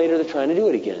 An hour later, they're trying to do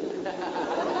it again.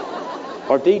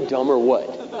 Are they dumb or what?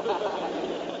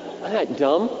 I'm not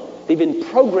dumb. They've been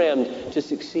programmed to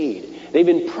succeed. They've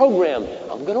been programmed,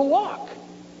 I'm going to walk.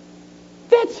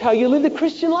 That's how you live the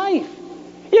Christian life.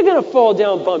 You're going to fall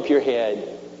down, bump your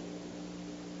head.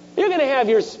 You're going to have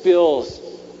your spills.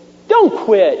 Don't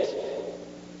quit.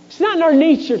 It's not in our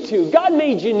nature to. God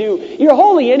made you new. You're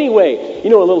holy anyway. A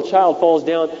little child falls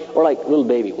down, or like a little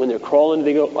baby, when they're crawling,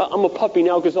 they go, well, I'm a puppy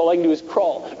now because all I can do is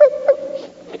crawl.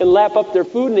 And lap up their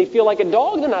food, and they feel like a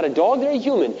dog. They're not a dog, they're a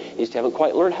human. They just haven't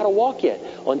quite learned how to walk yet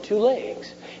on 2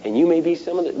 legs. And you may be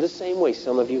the same way,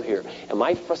 some of you here. Am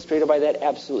I frustrated by that?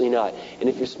 Absolutely not. And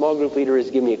if your small group leader is,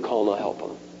 give me a call and I'll help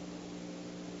them.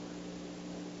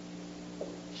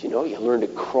 You learn to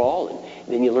crawl, and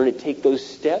then you learn to take those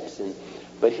steps.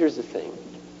 But here's the thing.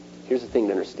 Here's the thing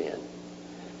to understand.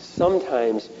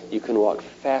 Sometimes you can walk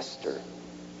faster.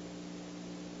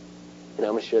 And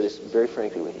I'm going to share this very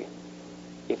frankly with you.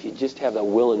 If you just have the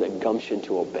will and the gumption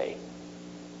to obey.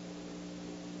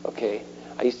 Okay?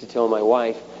 I used to tell my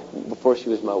wife, before she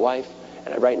was my wife,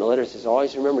 and I write in a letter, it says,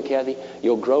 always remember, Kathy,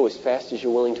 you'll grow as fast as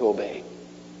you're willing to obey.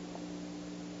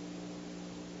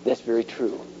 That's very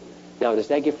true. Now, does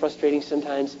that get frustrating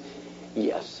sometimes?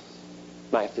 Yes.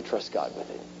 I have to trust God with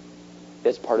it.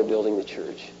 That's part of building the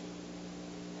church.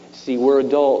 See, we're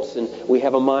adults and we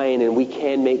have a mind and we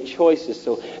can make choices.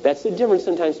 So that's the difference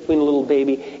sometimes between a little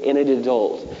baby and an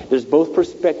adult. There's both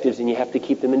perspectives and you have to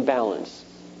keep them in balance.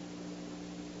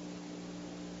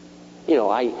 You know,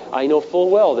 I know full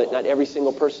well that not every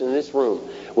single person in this room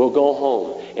will go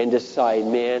home and decide,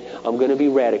 man, I'm going to be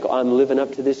radical. I'm living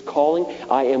up to this calling.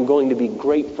 I am going to be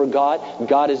great for God.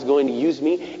 God is going to use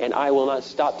me, and I will not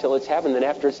stop till it's happened. Then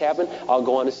after it's happened, I'll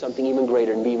go on to something even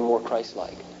greater and be even more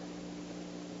Christ-like.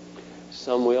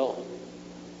 Some will.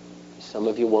 Some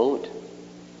of you won't.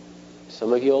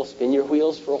 Some of you will spin your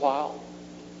wheels for a while.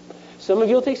 Some of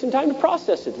you will take some time to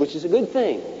process it, which is a good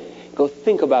thing. Go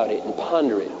think about it and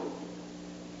ponder it.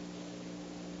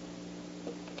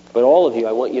 But all of you,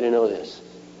 I want you to know this.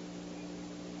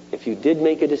 If you did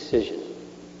make a decision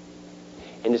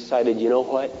and decided, you know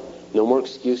what? No more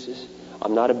excuses.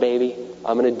 I'm not a baby.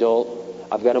 I'm an adult.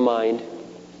 I've got a mind.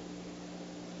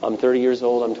 I'm 30 years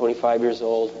old. I'm 25 years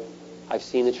old. I've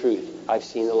seen the truth. I've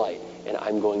seen the light. And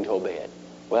I'm going to obey it.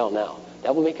 Well, now,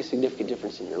 that will make a significant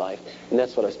difference in your life. And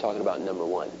that's what I was talking about in number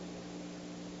 1.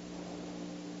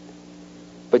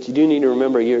 But you do need to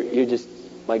remember, you're just,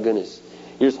 my goodness,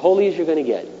 you're as holy as you're going to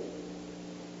get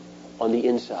on the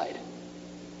inside.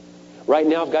 Right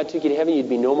now, if God took you to heaven, you'd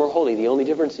be no more holy. The only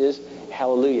difference is,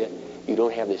 hallelujah, you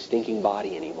don't have this stinking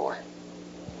body anymore.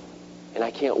 And I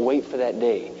can't wait for that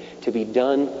day to be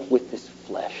done with this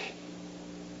flesh.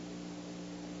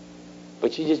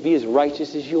 But you just be as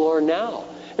righteous as you are now.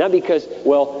 Not because,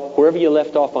 well, wherever you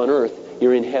left off on earth,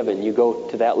 you're in heaven. You go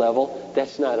to that level.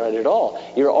 That's not right at all.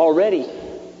 You're already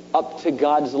up to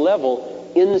God's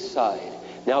level inside.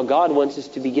 Now God wants us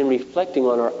to begin reflecting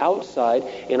on our outside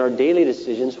in our daily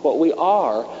decisions what we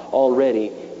are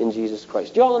already in Jesus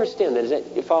Christ. Do you all understand that? Is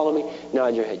that, you follow me?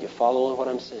 Nod your head. You follow what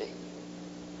I'm saying?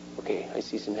 Okay, I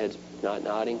see some heads not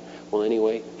nodding. Well,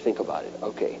 anyway, think about it.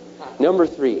 Okay. Number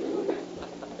 3.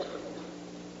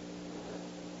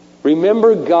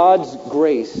 Remember, God's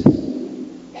grace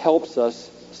helps us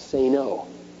say no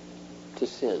to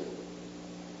sin.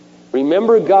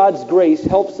 Remember, God's grace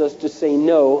helps us to say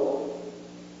no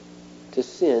to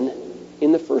sin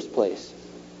in the first place.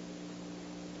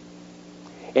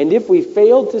 And if we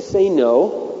fail to say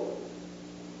no,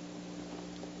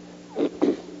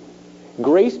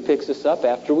 grace picks us up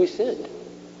after we sinned.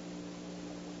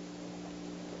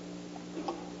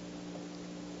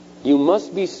 You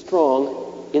must be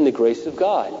strong in the grace of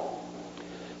God.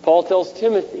 Paul tells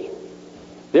Timothy,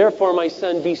 therefore, my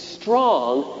son, be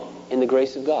strong in the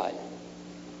grace of God.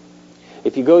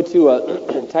 If you go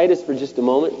to Titus for just a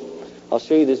moment, I'll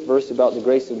show you this verse about the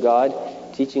grace of God,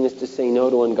 teaching us to say no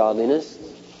to ungodliness.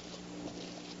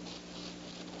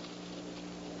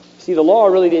 See, the law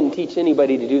really didn't teach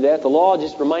anybody to do that. The law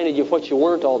just reminded you of what you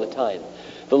weren't all the time.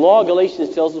 The law,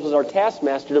 Galatians tells us, was our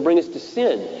taskmaster to bring us to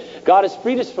sin. God has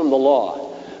freed us from the law.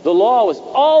 The law was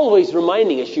always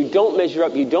reminding us, you don't measure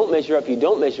up, you don't measure up, you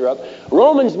don't measure up.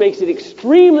 Romans makes it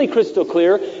extremely crystal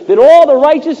clear that all the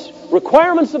righteous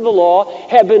requirements of the law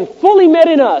have been fully met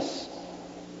in us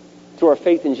through our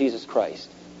faith in Jesus Christ.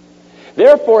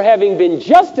 Therefore, having been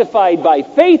justified by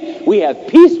faith, we have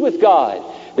peace with God.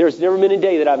 There's never been a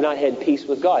day that I've not had peace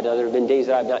with God. Now, there have been days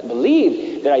that I've not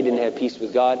believed that I didn't have peace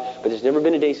with God, but there's never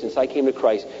been a day since I came to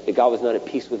Christ that God was not at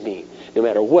peace with me, no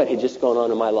matter what had just gone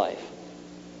on in my life.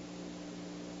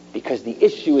 Because the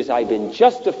issue is I've been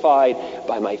justified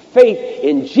by my faith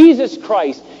in Jesus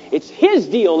Christ. It's His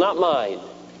deal, not mine.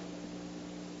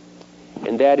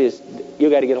 And that is, you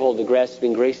got to get a hold of the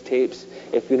Grasping Grace tapes.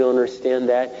 If you don't understand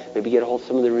that, maybe get a hold of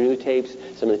some of the Renew tapes,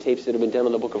 some of the tapes that have been done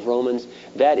on the book of Romans.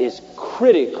 That is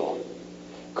critical.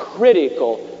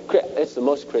 It's the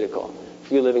most critical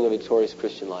for you living a victorious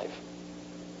Christian life.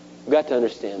 You've got to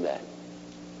understand that.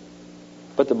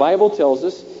 But the Bible tells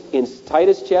us in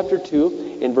Titus chapter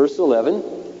 2, in verse 11,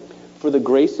 for the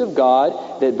grace of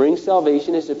God that brings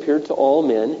salvation has appeared to all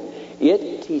men.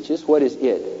 It teaches, what is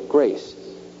it? Grace.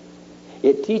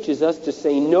 It teaches us to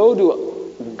say no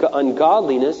to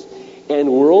ungodliness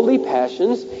and worldly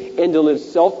passions and to live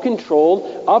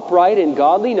self-controlled, upright, and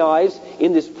godly lives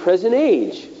in this present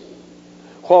age,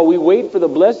 while we wait for the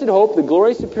blessed hope, the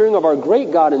glorious appearing of our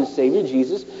great God and Savior,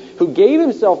 Jesus, who gave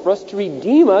Himself for us to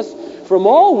redeem us from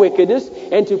all wickedness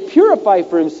and to purify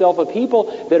for Himself a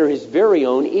people that are His very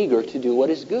own, eager to do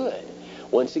what is good.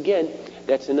 Once again,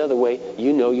 that's another way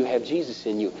you know you have Jesus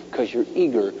in you, because you're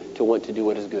eager to want to do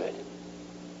what is good.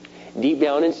 Deep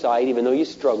down inside, even though you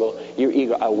struggle, you're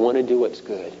eager. I want to do what's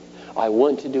good. I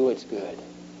want to do what's good.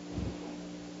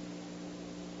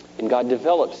 And God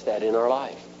develops that in our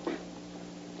life.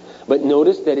 But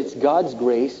notice that it's God's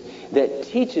grace that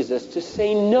teaches us to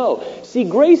say no. See,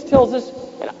 grace tells us,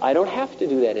 I don't have to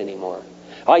do that anymore.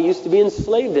 I used to be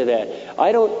enslaved to that.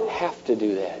 I don't have to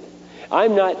do that.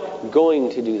 I'm not going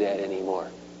to do that anymore.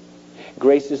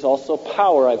 Grace is also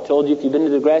power. I've told you, if you've been to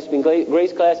the Grasping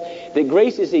Grace class, that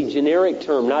grace is a generic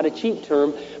term, not a cheap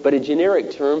term, but a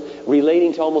generic term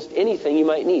relating to almost anything you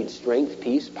might need. Strength,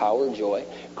 peace, power, joy.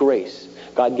 Grace.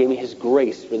 God gave me His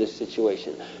grace for this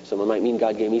situation. Someone might mean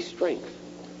God gave me strength.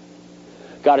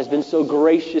 God has been so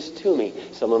gracious to me.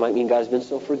 Someone might mean God has been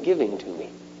so forgiving to me.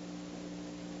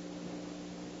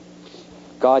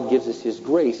 God gives us His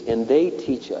grace, and they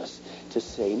teach us to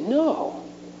say no.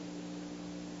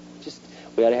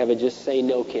 We ought to have a Just Say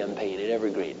No campaign at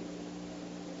Evergreen.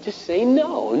 Just say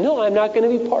no. No, I'm not going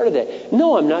to be part of that.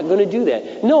 No, I'm not going to do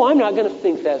that. No, I'm not going to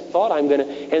think that thought. And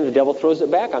the devil throws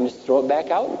it back. I'm just throw it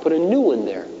back out and put a new one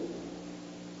there.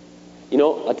 You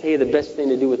know, I'll tell you the best thing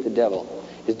to do with the devil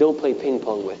is don't play ping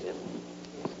pong with him.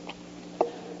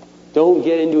 Don't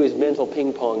get into his mental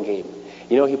ping pong game.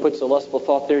 You know, he puts a lustful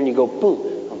thought there and you go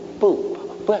boom,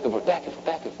 boom, back and forth, back and forth,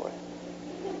 back and forth.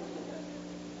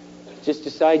 Just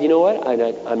decide, you know what?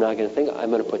 I'm not going to think.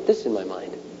 I'm going to put this in my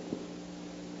mind.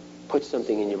 Put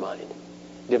something in your mind.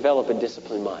 Develop a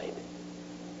disciplined mind.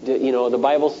 You know, the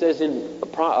Bible says in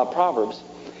Proverbs,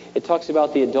 it talks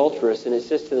about the adulteress, and it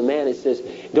says to the man, it says,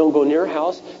 don't go near her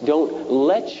house. Don't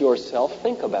let yourself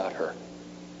think about her.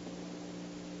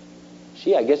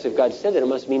 Gee, I guess if God said that, it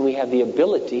must mean we have the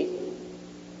ability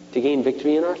to gain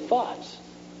victory in our thoughts.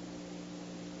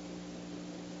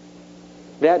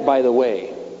 That, by the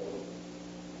way,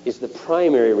 is the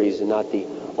primary reason, not the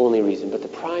only reason, but the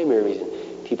primary reason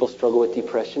people struggle with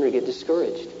depression or get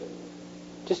discouraged.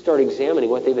 Just start examining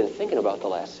what they've been thinking about the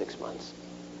last 6 months.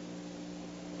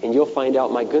 And you'll find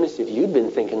out, my goodness, if you'd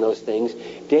been thinking those things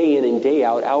day in and day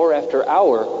out, hour after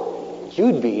hour,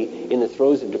 you'd be in the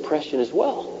throes of depression as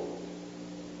well.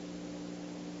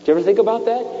 Did you ever think about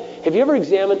that? Have you ever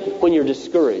examined when you're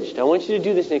discouraged? I want you to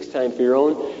do this next time for your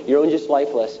own just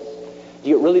life lesson.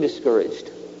 You get really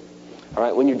discouraged. All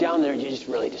right, when you're down there, you're just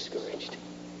really discouraged.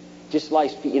 Just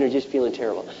just feeling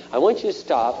terrible. I want you to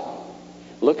stop,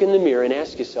 look in the mirror, and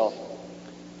ask yourself,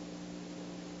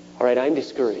 all right, I'm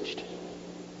discouraged.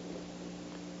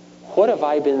 What have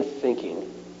I been thinking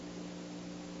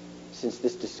since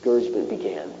this discouragement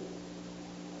began?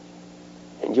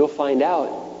 And you'll find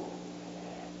out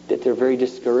that they're very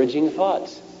discouraging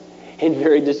thoughts. And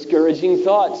very discouraging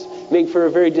thoughts make for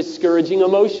very discouraging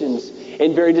emotions.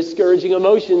 And very discouraging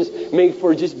emotions make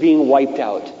for just being wiped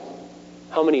out.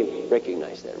 How many of you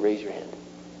recognize that? Raise your hand.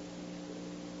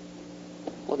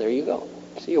 Well, there you go.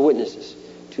 So you're witnesses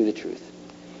to the truth.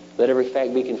 Let every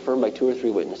fact be confirmed by 2 or 3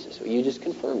 witnesses. So you just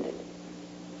confirmed it.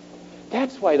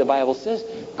 That's why the Bible says,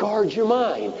 guard your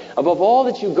mind. Above all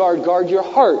that you guard your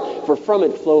heart, for from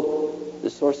it flow the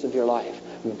source of your life.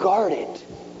 Guard it.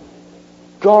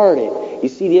 Guard it. You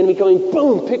see the enemy coming,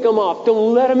 boom, pick them off.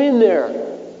 Don't let them in there.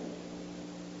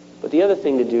 But the other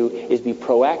thing to do is be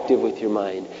proactive with your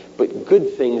mind. But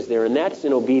good things there, and that's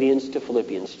in obedience to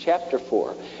Philippians chapter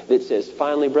 4, that says,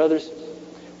 finally, brothers,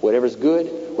 whatever's good,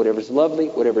 whatever's lovely,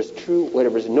 whatever's true,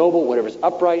 whatever's noble, whatever's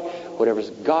upright, whatever's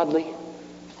godly,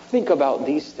 think about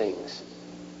these things.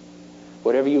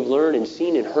 Whatever you've learned and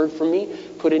seen and heard from me,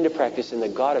 put into practice, and the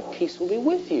God of peace will be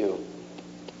with you.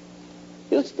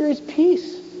 You'll experience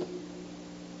peace.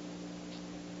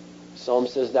 Psalm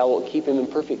says, thou wilt keep him in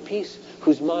perfect peace,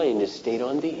 whose mind is stayed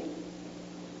on thee.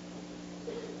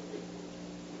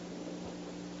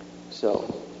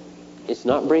 So, it's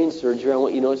not brain surgery. I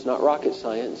want you to know it's not rocket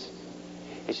science.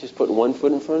 It's just putting one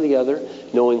foot in front of the other,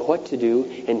 knowing what to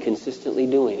do, and consistently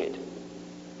doing it.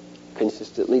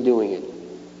 Consistently doing it.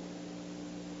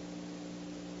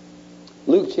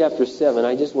 Luke chapter 7,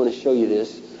 I just want to show you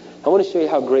this. I want to show you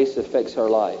how grace affects our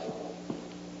life.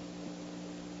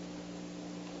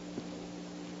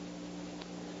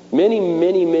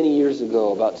 Many years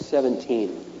ago, about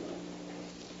 17,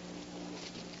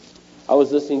 I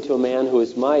was listening to a man who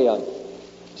is my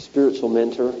spiritual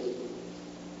mentor.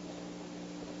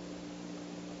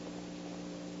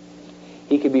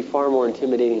 He could be far more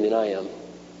intimidating than I am.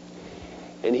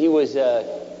 And he was,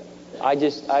 I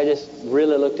just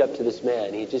really looked up to this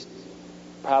man. He's just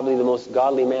probably the most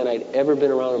godly man I'd ever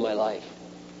been around in my life.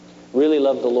 Really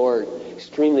loved the Lord.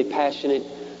 Extremely passionate.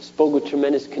 Spoke with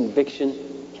tremendous conviction.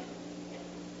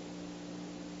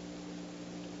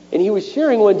 And he was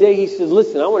sharing one day, he said,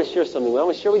 listen, I want to share something. I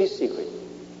want to share with you a secret.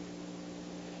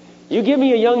 You give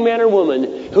me a young man or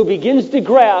woman who begins to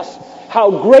grasp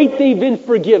how great they've been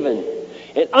forgiven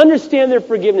and understand their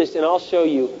forgiveness, and I'll show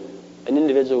you an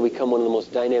individual will become one of the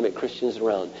most dynamic Christians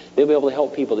around. They'll be able to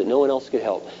help people that no one else could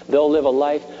help. They'll live a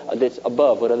life that's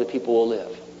above what other people will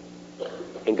live.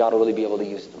 And God will really be able to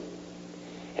use them.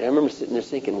 And I remember sitting there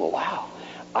thinking, well, wow,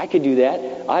 I could do that.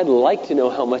 I'd like to know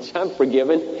how much I'm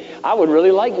forgiven. I would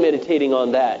really like meditating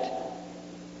on that.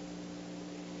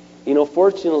 You know,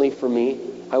 fortunately for me,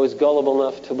 I was gullible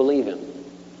enough to believe him.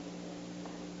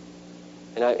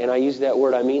 And I use that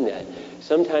word, I mean that.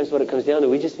 Sometimes what it comes down to,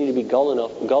 we just need to be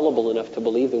gullible enough to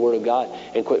believe the Word of God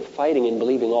and quit fighting and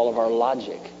believing all of our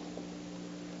logic.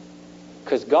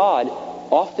 Because God,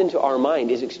 often to our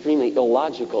mind, is extremely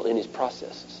illogical in His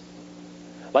processes.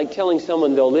 Like telling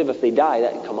someone they'll live if they die,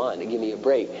 that, come on, give me a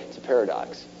break. It's a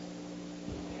paradox.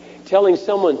 Telling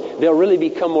someone they'll really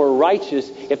become more righteous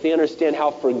if they understand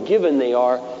how forgiven they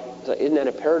are, isn't that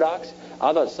a paradox?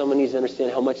 I thought someone needs to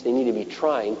understand how much they need to be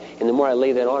trying, and the more I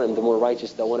lay that on them, the more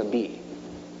righteous they'll want to be.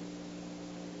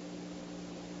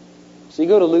 So you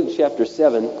go to Luke chapter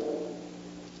 7,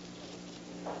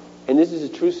 and this is a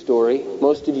true story.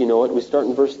 Most of you know it. We start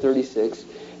in verse 36.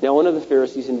 Now one of the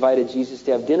Pharisees invited Jesus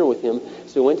to have dinner with him,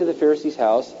 so he went to the Pharisee's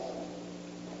house,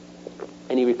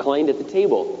 and he reclined at the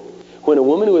table. When a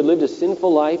woman who had lived a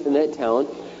sinful life in that town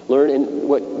learned, and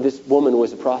what this woman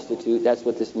was a prostitute, that's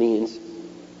what this means.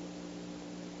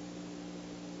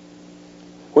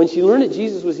 When she learned that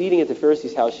Jesus was eating at the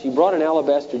Pharisee's house, she brought an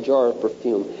alabaster jar of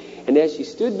perfume. And as she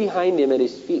stood behind him at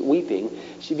his feet weeping,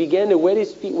 she began to wet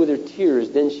his feet with her tears.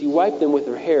 Then she wiped them with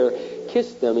her hair,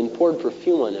 kissed them, and poured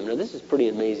perfume on them. Now this is a pretty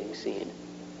amazing scene.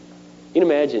 You can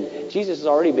imagine, Jesus has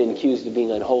already been accused of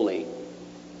being unholy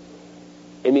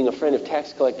and being a friend of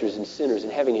tax collectors and sinners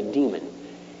and having a demon.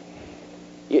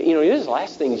 You know, this is the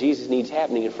last thing Jesus needs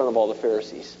happening in front of all the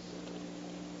Pharisees.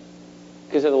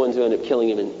 Because they're the ones who end up killing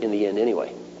him in the end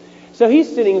anyway. So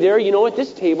he's sitting there, you know, at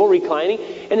this table, reclining,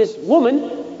 and this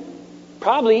woman,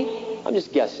 probably, I'm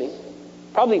just guessing,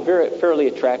 probably fairly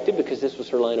attractive because this was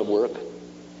her line of work,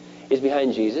 is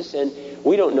behind Jesus. And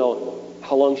we don't know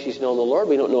how long she's known the Lord.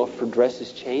 We don't know if her dress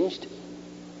has changed.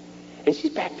 And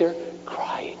she's back there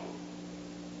crying.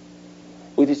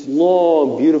 With this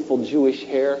long, beautiful Jewish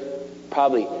hair,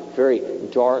 probably very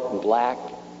dark, black,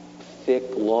 thick,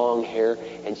 long hair.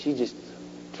 And she just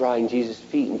drying Jesus'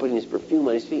 feet and putting his perfume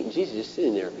on his feet. And Jesus is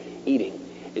sitting there eating.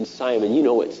 And Simon, you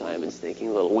know what Simon's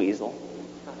thinking, little weasel.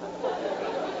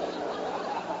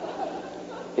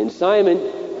 And Simon,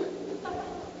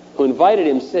 who invited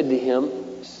him, said to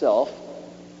himself,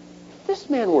 if this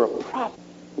man were a prophet.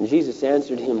 And Jesus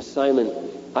answered him, Simon,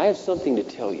 I have something to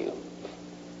tell you.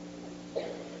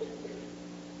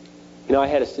 You know, I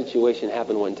had a situation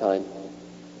happen one time.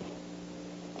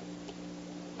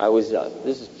 I was,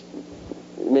 this is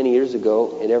many years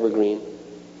ago in Evergreen,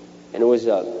 and it was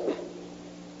a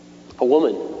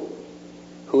woman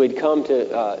who had come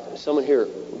to, someone here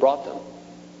brought them.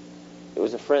 It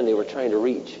was a friend they were trying to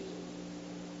reach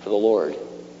for the Lord.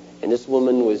 And this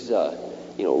woman was,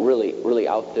 really, really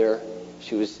out there.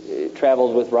 She was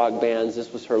traveled with rock bands.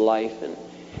 This was her life.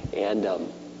 And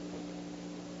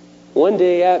one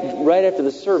day, right after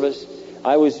the service,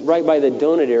 I was right by the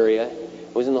donut area.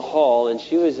 I was in the hall, and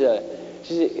she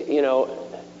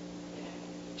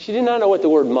did not know what the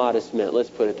word modest meant. Let's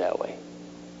put it that way.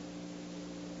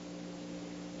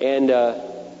 And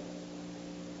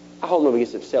I hope nobody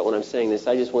gets upset when I'm saying this.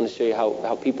 I just want to show you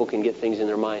how people can get things in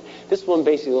their mind. This one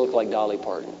basically looked like Dolly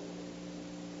Parton.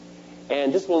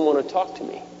 And this one wanted to talk to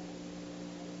me.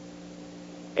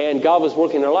 And God was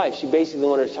working in her life. She basically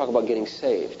wanted to talk about getting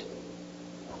saved.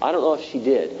 I don't know if she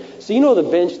did. So you know the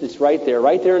bench that's right there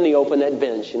in the open, that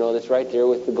bench, that's right there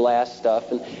with the glass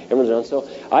stuff and everyone's around. So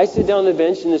I sit down on the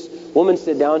bench and this woman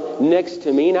sit down next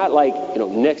to me, not like,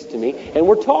 next to me. And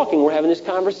we're talking, we're having this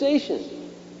conversation.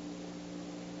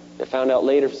 I found out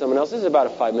later from someone else, this is about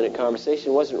a 5-minute conversation.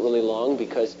 It wasn't really long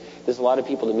because there's a lot of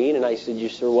people to meet. And I said, you're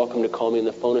sure welcome to call me on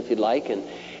the phone if you'd like. And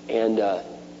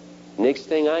next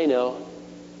thing I know,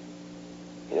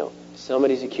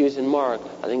 somebody's accusing Mark.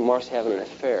 I think Mark's having an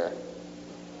affair.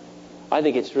 I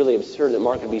think it's really absurd that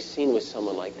Mark would be seen with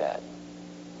someone like that.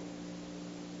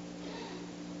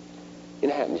 It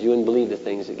happens. You wouldn't believe the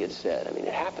things that get said. I mean,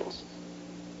 it happens.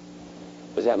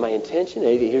 Was that my intention?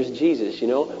 Here's Jesus,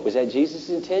 Was that Jesus'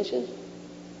 intention?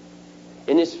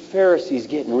 And this Pharisee's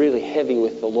getting really heavy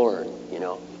with the Lord,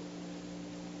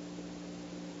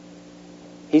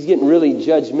 He's getting really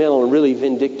judgmental and really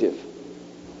vindictive.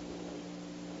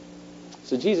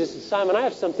 So Jesus said, Simon, I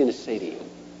have something to say to you.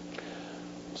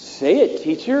 Say it,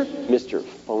 teacher, Mr.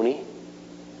 Phony.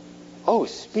 Oh,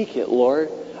 speak it,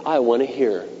 Lord. I want to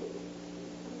hear.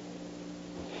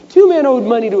 2 men owed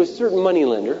money to a certain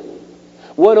moneylender.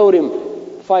 One owed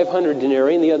him 500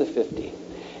 denarii and the other 50.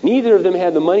 Neither of them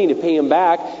had the money to pay him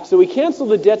back, so he canceled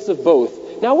the debts of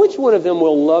both. Now which one of them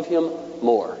will love him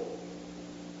more?"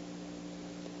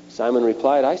 Simon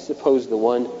replied, "I suppose the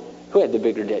one who had the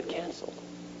bigger debt canceled."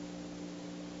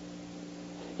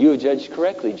 "You have judged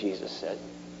correctly," Jesus said.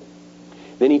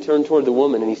 Then he turned toward the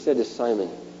woman and he said to Simon,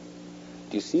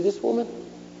 "Do you see this woman?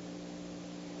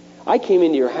 I came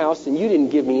into your house and you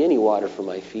didn't give me any water for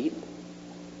my feet."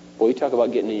 Boy, you talk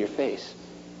about getting in your face.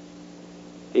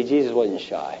 Hey, Jesus wasn't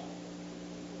shy.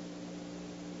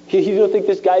 You don't think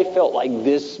this guy felt like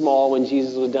this small when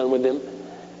Jesus was done with him?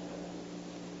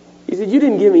 He said, "You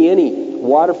didn't give me any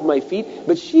water for my feet,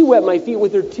 but she wet my feet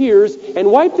with her tears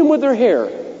and wiped them with her hair.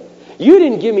 You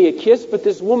didn't give me a kiss, but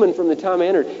this woman from the time I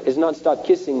entered has not stopped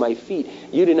kissing my feet.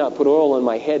 You did not put oil on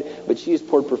my head, but she has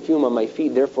poured perfume on my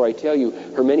feet. Therefore I tell you,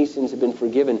 her many sins have been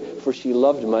forgiven, for she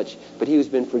loved much, but he who's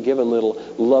been forgiven little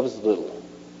loves little."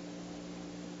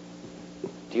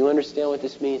 Do you understand what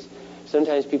this means?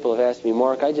 Sometimes people have asked me,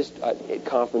 "Mark, at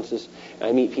conferences,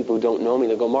 I meet people who don't know me.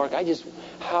 They go, 'Mark,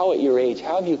 how at your age,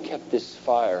 how have you kept this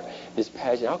fire, this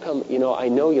passion? How come, I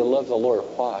know you love the Lord.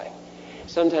 Why?'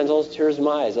 Sometimes I'll tears in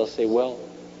my eyes. I'll say, 'Well,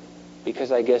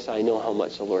 because I guess I know how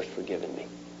much the Lord's forgiven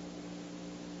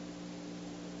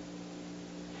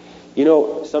me.'"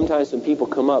 Sometimes when people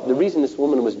come up, the reason this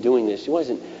woman was doing this, she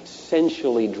wasn't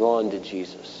sensually drawn to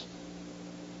Jesus.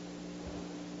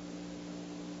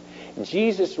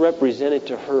 Jesus represented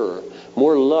to her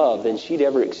more love than she'd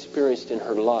ever experienced in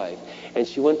her life. And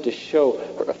she wanted to show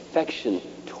her affection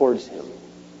towards him.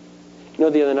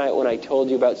 The other night when I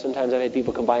told you about sometimes I've had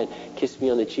people come by and kiss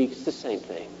me on the cheek, it's the same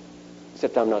thing.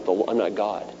 Except I'm not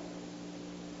God.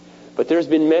 But there's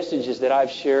been messages that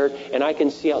I've shared, and I can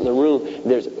see out in the room,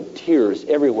 there's tears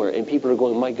everywhere. And people are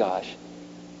going, "My gosh,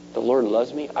 the Lord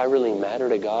loves me? I really matter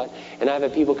to God?" And I've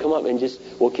had people come up and just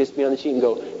will kiss me on the cheek and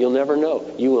go, "You'll never know.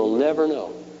 You will never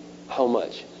know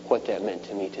what that meant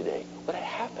to me today." But it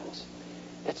happens.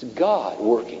 That's God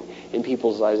working in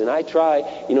people's lives. And I try,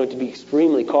 to be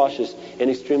extremely cautious and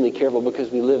extremely careful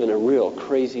because we live in a real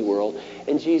crazy world.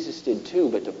 And Jesus did too.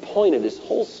 But the point of this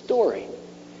whole story,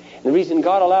 and the reason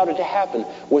God allowed it to happen,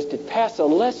 was to pass a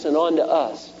lesson on to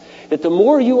us. That the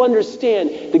more you understand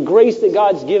the grace that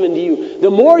God's given to you, the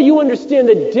more you understand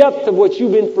the depth of what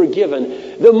you've been forgiven,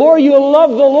 the more you love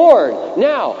the Lord.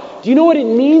 Now, do you know what it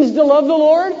means to love the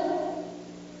Lord?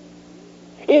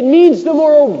 It means the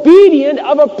more obedient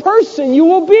of a person you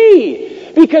will be.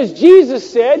 Because Jesus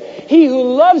said, "He who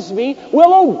loves me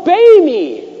will obey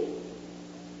me."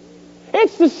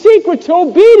 It's the secret to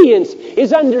obedience,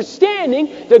 is understanding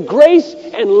the grace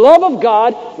and love of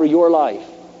God for your life.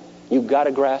 You've got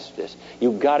to grasp this.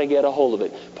 You've got to get a hold of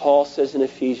it. Paul says in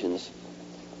Ephesians,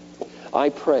 "I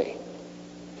pray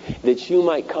that you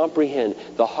might comprehend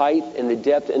the height and the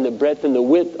depth and the breadth and the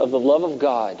width of the love of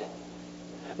God,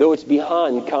 though it's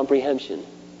beyond comprehension,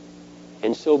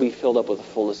 and so be filled up with the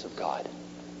fullness of God."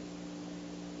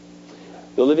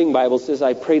 The Living Bible says,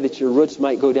 "I pray that your roots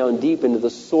might go down deep into the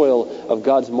soil of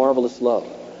God's marvelous love,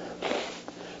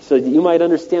 so that you might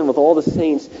understand with all the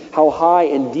saints how high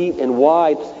and deep and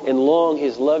wide and long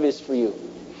His love is for you,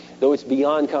 though it's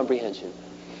beyond comprehension,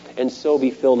 and so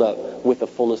be filled up with the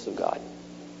fullness of God."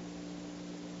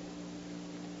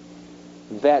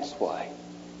 That's why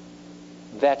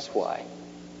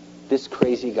this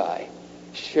crazy guy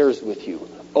shares with you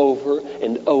over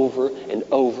and over and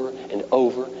over and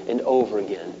over and over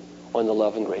again on the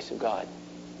love and grace of God.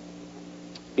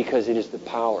 Because it is the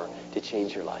power to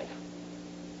change your life.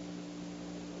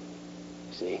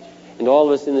 See? And all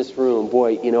of us in this room,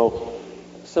 boy,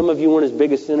 some of you weren't as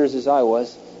big as sinners as I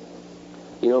was.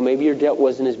 Maybe your debt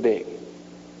wasn't as big.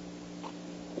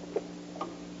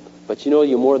 But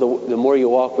the more you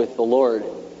walk with the Lord,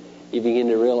 you begin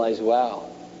to realize, wow,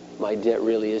 my debt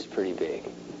really is pretty big.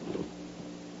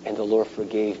 And the Lord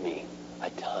forgave me a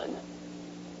ton.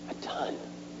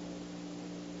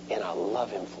 And I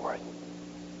love Him for it.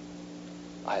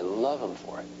 I love Him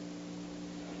for it.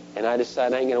 And I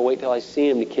decide I ain't going to wait till I see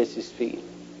Him to kiss His feet.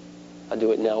 I'll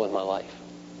do it now with my life.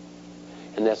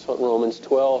 And that's what Romans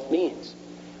 12 means.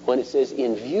 When it says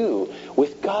in view,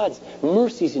 with God's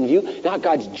mercies in view, not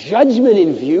God's judgment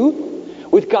in view,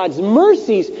 with God's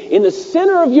mercies in the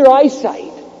center of your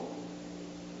eyesight,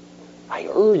 I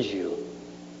urge you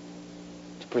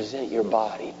to present your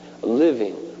body a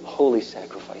living, holy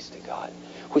sacrifice to God,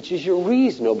 which is your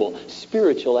reasonable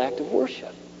spiritual act of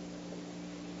worship.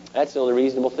 That's the only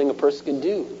reasonable thing a person can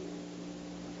do.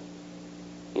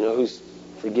 Who's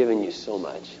forgiven you so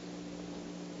much.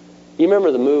 You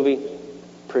remember the movie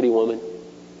Pretty Woman?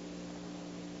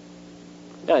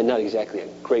 Not exactly a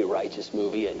great righteous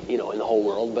movie, in the whole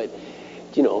world, but,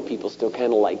 people still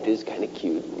kind of liked it. It's kind of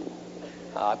cute.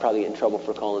 I probably get in trouble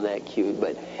for calling that cute,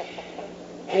 but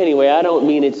anyway, I don't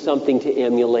mean it's something to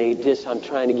emulate. I'm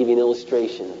trying to give you an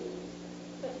illustration.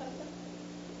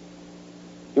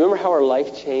 You remember how our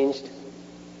life changed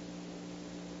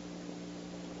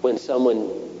when someone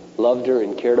loved her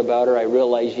and cared about her? I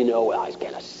realized, I was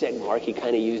kind of sick, Mark. He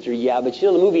kind of used her. Yeah, but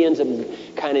the movie ends up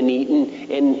kind of neat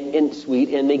and sweet,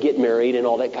 and they get married and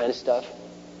all that kind of stuff.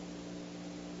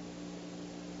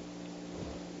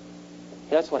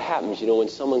 And that's what happens, when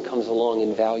someone comes along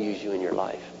and values you in your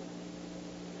life.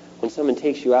 When someone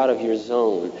takes you out of your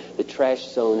zone, the trash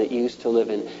zone that you used to live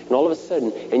in, and all of a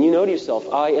sudden, and you know to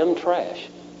yourself, I am trash,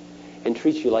 and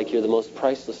treats you like you're the most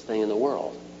priceless thing in the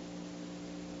world.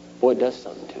 Boy, it does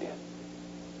something to you.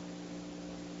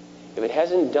 If it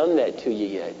hasn't done that to you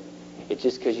yet, it's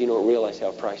just because you don't realize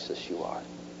how priceless you are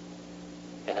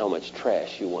and how much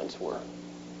trash you once were.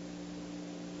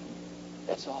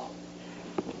 That's all.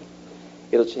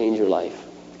 It'll change your life.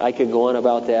 I could go on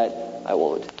about that. I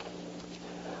won't.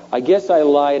 I guess I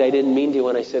lied. I didn't mean to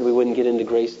when I said we wouldn't get into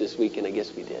grace this week, and I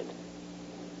guess we did.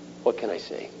 What can I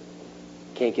say?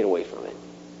 Can't get away from it.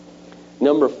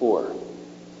 Number 4.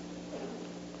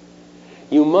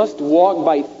 You must walk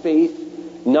by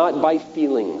faith, not by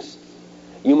feelings.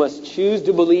 You must choose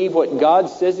to believe what God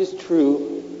says is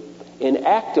true and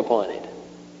act upon it.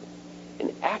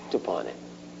 And act upon it.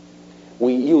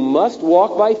 You must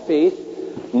walk by faith,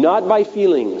 not by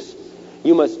feelings.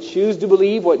 You must choose to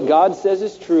believe what God says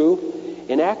is true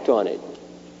and act on it.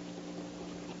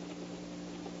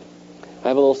 I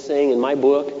have a little saying in my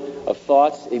book of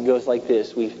thoughts. It goes like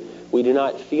this. We do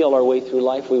not feel our way through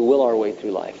life. We will our way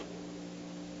through life.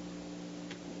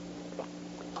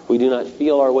 We do not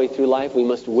feel our way through life. We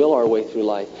must will our way through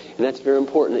life. And that's very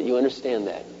important that you understand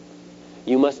that.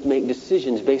 You must make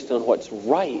decisions based on what's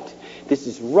right. This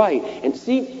is right. And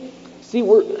see,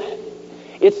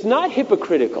 it's not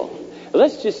hypocritical.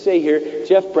 Let's just say here,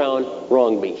 Jeff Brown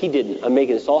wronged me. He didn't. I'm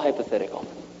making this all hypothetical.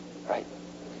 Right?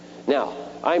 Now,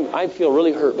 I feel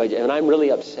really hurt by Jeff, and I'm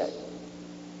really upset.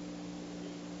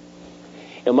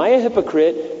 Am I a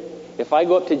hypocrite if I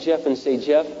go up to Jeff and say,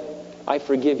 Jeff, I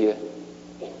forgive you,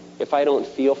 if I don't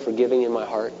feel forgiving in my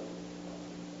heart?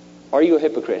 Are you a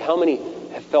hypocrite? How many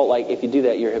have felt like if you do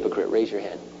that, you're a hypocrite? Raise your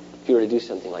hand. If you were to do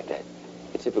something like that,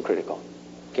 it's hypocritical.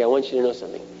 Okay, I want you to know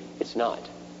something. It's not.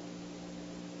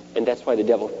 And that's why the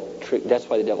devil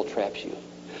traps you.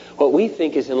 What we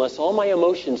think is unless all my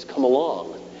emotions come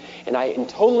along, and I am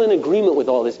totally in agreement with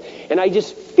all this, and I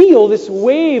just feel this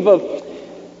wave of,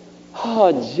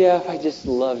 oh, Jeff, I just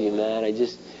love you, man.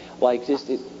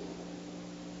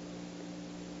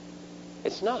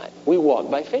 It's not. We walk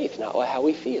by faith, not how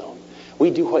we feel.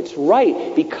 We do what's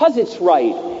right because it's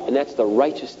right, and that's the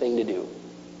righteous thing to do.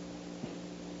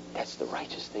 That's the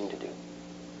righteous thing to do.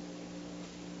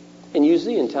 And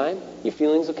usually in time, your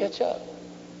feelings will catch up.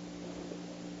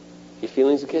 Your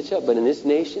feelings will catch up. But in this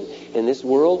nation, in this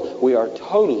world, we are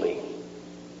totally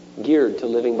geared to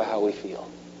living by how we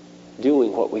feel.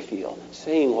 Doing what we feel.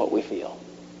 Saying what we feel.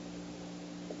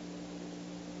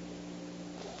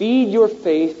 Feed your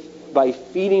faith by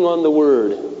feeding on the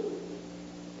Word.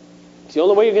 It's the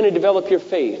only way you're going to develop your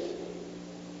faith.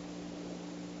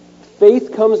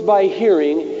 Faith comes by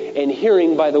hearing, and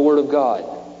hearing by the Word of God.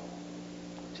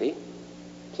 See?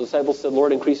 So the disciples said,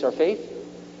 Lord, increase our faith.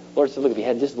 The Lord said, look, if you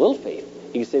had just little faith,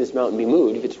 you could say this mountain be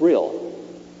moved if it's real.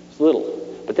 It's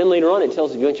little. But then later on it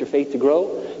tells us if you want your faith to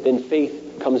grow, then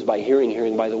faith comes by hearing,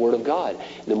 hearing by the Word of God.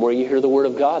 And the more you hear the Word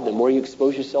of God, the more you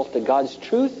expose yourself to God's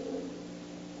truth,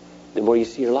 the more you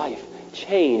see your life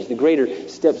change, the greater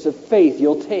steps of faith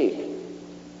you'll take.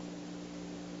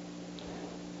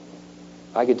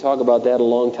 I could talk about that a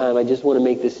long time. I just want to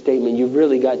make this statement. You've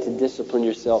really got to discipline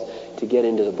yourself to get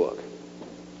into the book.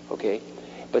 Okay?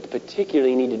 But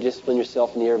particularly you need to discipline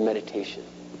yourself in the area of meditation.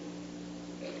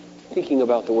 Thinking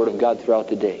about the Word of God throughout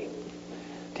the day.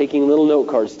 Taking little note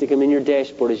cards, stick them in your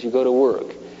dashboard as you go to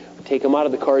work. Take them out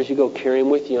of the car as you go, carry them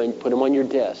with you and put them on your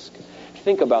desk.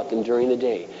 Think about them during the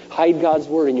day. Hide God's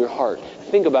Word in your heart.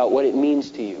 Think about what it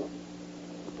means to you.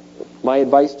 My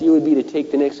advice to you would be to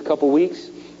take the next couple weeks,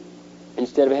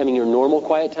 instead of having your normal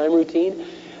quiet time routine.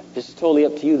 This is totally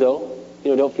up to you, though.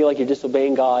 Don't feel like you're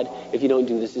disobeying God if you don't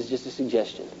do this. It's just a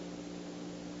suggestion.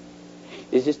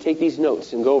 Is just take these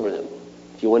notes and go over them.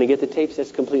 If you want to get the tapes,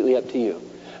 that's completely up to you.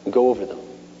 Go over them.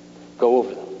 Go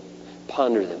over them.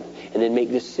 Ponder them. And then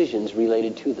make decisions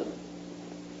related to them.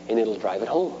 And it'll drive it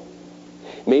home.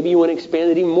 Maybe you want to expand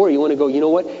it even more. You want to go, you know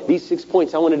what? These 6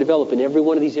 points I want to develop in every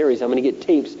one of these areas. I'm going to get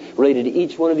tapes related to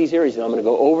each one of these areas, and I'm going to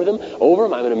go over them. I'm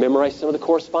going to memorize some of the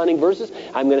corresponding verses.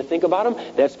 I'm going to think about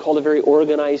them. That's called a very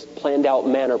organized, planned out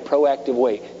manner, proactive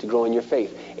way to grow in your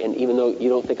faith. And even though you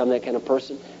don't think I'm that kind of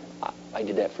person, I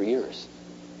did that for years.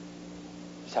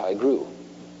 That's how I grew.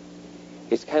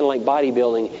 It's kind of like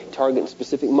bodybuilding, targeting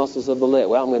specific muscles of the leg.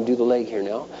 Well, I'm going to do the leg here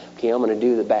now. Okay, I'm going to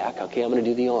do the back. Okay, I'm going to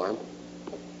do the arm.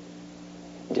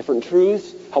 Different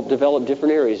truths help develop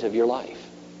different areas of your life.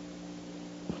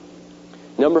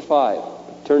 Number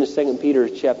 5. Turn to 2 Peter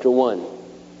chapter 1.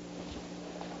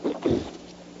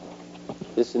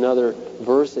 This is another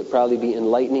verse that probably be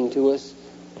enlightening to us.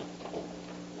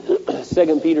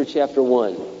 2 Peter chapter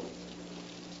 1.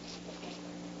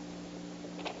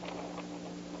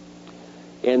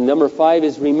 And number 5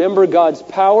 is remember God's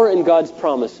power and God's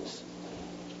promises.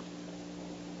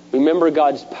 Remember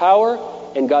God's power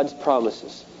and God's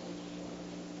promises.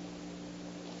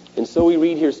 And so we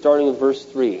read here starting with verse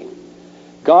 3.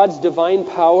 God's divine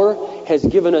power has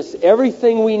given us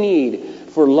everything we need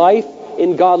for life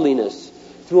and godliness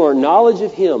through our knowledge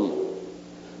of Him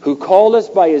who called us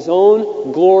by His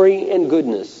own glory and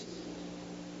goodness.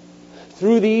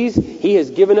 Through these, He has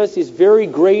given us His very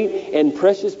great and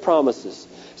precious promises,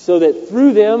 so that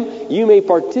through them you may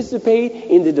participate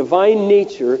in the divine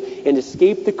nature and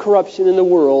escape the corruption in the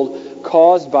world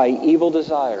caused by evil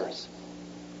desires.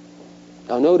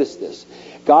 Now notice this.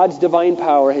 God's divine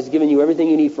power has given you everything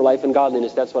you need for life and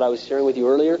godliness. That's what I was sharing with you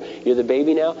earlier. You're the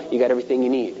baby now. You got everything you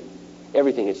need.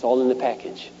 Everything. It's all in the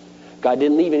package. God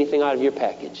didn't leave anything out of your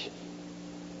package.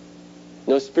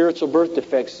 No spiritual birth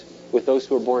defects with those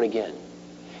who are born again.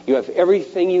 You have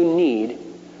everything you need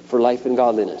for life and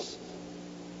godliness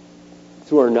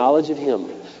through our knowledge of Him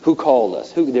who called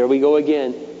us. There we go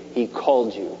again. He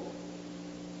called you.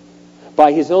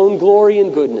 By His own glory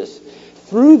and goodness.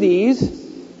 Through these,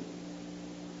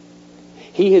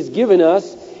 He has given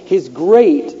us His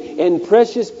great and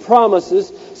precious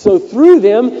promises, so through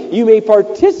them you may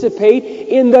participate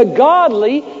in the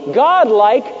godly,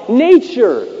 godlike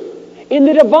nature, in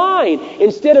the divine.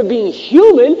 Instead of being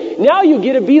human, now you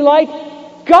get to be like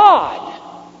God.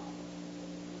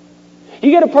 You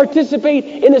get to participate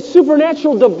in the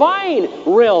supernatural divine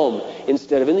realm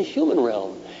instead of in the human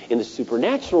realm, in the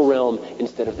supernatural realm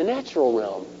instead of the natural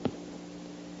realm.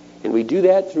 And we do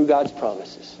that through God's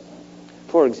promises.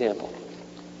 For example,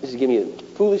 this is giving you a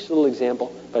foolish little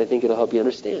example, but I think it'll help you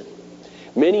understand.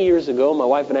 Many years ago, my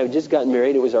wife and I had just gotten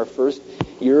married. It was our first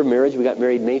year of marriage. We got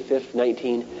married May 5th,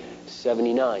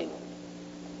 1979.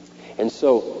 And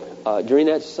so during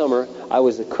that summer, I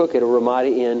was a cook at a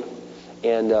Ramada Inn,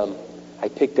 and I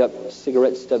picked up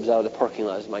cigarette stubs out of the parking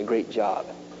lot. It was my great job.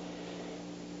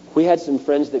 We had some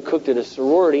friends that cooked at a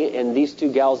sorority, and these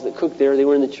two gals that cooked there, they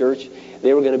were in the church.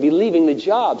 They were going to be leaving the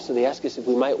job, so they asked us if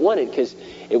we might want it, because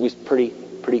it was pretty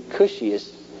cushy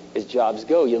as jobs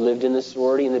go. You lived in the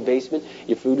sorority in the basement.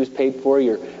 Your food was paid for.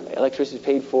 Your electricity was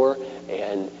paid for.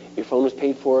 And your phone was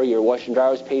paid for. Your washer and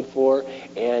dryer was paid for.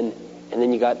 And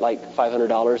then you got like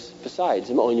 $500 besides.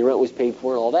 And your rent was paid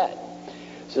for and all that.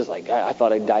 So it's like, I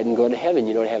thought I died and go to heaven,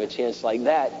 to have a chance like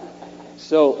that.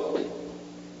 So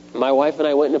my wife and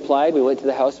I went and applied. We went to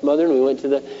the house mother, and we went to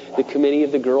the committee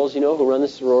of the girls, who run the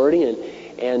sorority,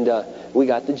 and we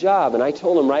got the job. And I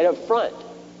told them right up front,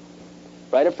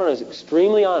 I was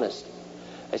extremely honest.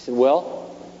 I said,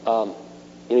 well,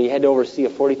 you had to oversee a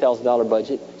 $40,000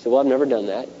 budget. I said, well, I've never done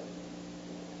that.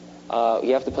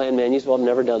 You have to plan menus. Well, I've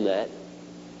never done that.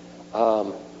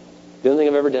 The only thing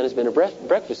I've ever done has been a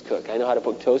breakfast cook. I know how to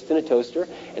put toast in a toaster,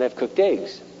 and I've cooked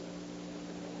eggs.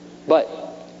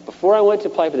 But before I went to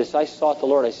apply for this, I sought the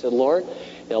Lord. I said, Lord,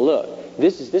 now look,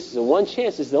 this is a one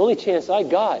chance. This is the only chance I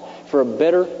got for a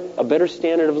better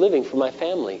standard of living for my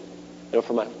family.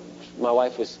 For my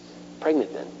wife was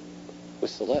pregnant then with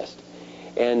Celeste,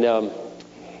 and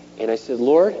I said,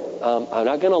 Lord, I'm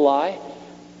not going to lie,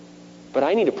 but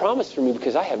I need a promise from you,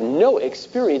 because I have no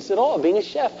experience at all being a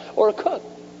chef or a cook,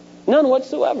 none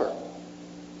whatsoever.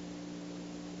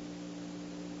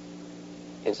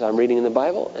 And so I'm reading in the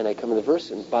Bible, and I come to the verse,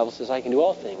 and the Bible says I can do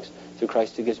all things through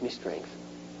Christ who gives me strength.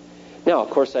 Now, of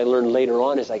course, I learned later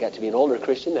on, as I got to be an older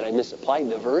Christian, that I misapplied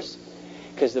the verse,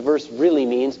 because the verse really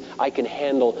means I can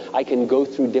go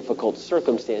through difficult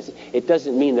circumstances. It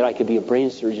doesn't mean that I could be a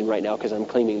brain surgeon right now because I'm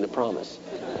claiming the promise.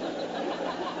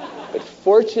 But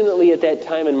fortunately, at that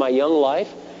time in my young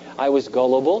life, I was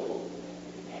gullible,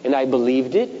 and I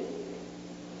believed it.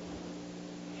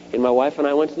 And my wife and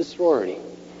I went to the sorority.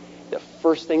 The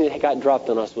first thing that got dropped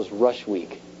on us was rush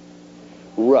week.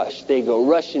 rush. They go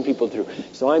rushing people through.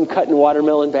 So I'm cutting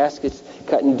watermelon baskets,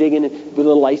 digging with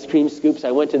little ice cream scoops.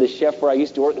 I went to the chef where I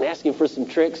used to work and asked him for some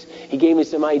tricks. He gave me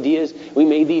some ideas. We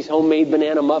made these homemade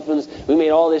banana muffins. We made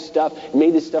all this stuff.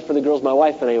 Made this stuff for the girls. My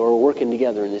wife and I were working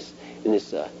together in this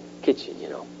kitchen,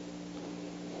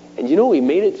 And we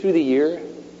made it through the year.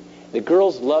 The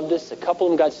girls loved us. A couple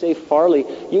of them got saved. Farley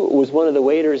was one of the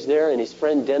waiters there, and his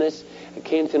friend Dennis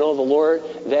came to know the Lord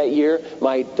that year.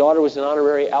 My daughter was an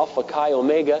honorary Alpha Chi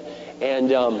Omega,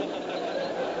 and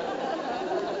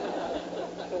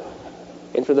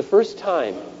and for the first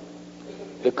time,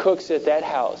 the cooks at that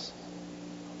house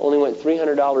only went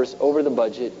 $300 over the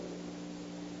budget.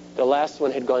 The last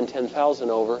one had gone $10,000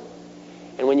 over,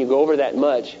 and when you go over that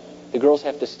much, the girls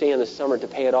have to stay in the summer to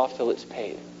pay it off till it's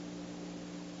paid.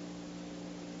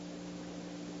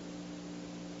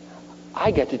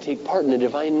 I got to take part in the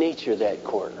divine nature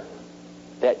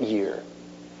that year.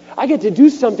 I got to do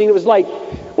something that was like,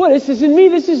 well, this isn't me,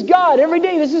 this is God. Every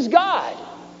day, this is God.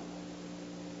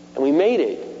 And we made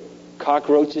it.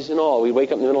 Cockroaches and all. We'd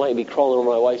wake up in the middle of the night and be crawling over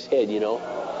my wife's head,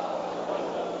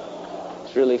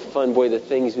 It's really fun, boy, the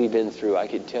things we've been through. I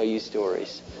could tell you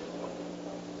stories.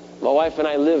 My wife and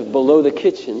I lived below the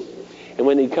kitchen, and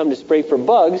when they'd come to spray for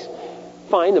bugs,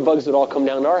 fine, the bugs would all come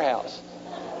down to our house.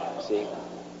 See?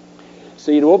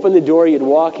 So you'd open the door, you'd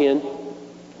walk in,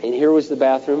 and here was the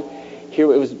bathroom.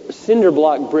 Here it was cinder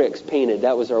block bricks painted.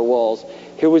 That was our walls.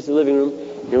 Here was the living room.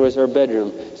 Here was our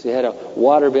bedroom. So you had a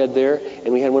water bed there,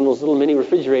 and we had one of those little mini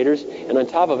refrigerators. And on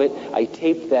top of it, I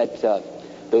taped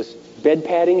those bed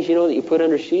paddings, that you put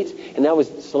under sheets. And that was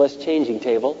Celeste's changing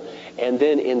table. And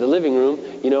then in the living room,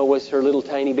 was her little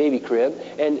tiny baby crib.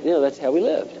 And, that's how we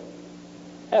lived.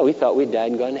 Yeah, we thought we'd died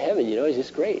and gone to heaven. It was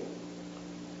just great.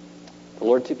 The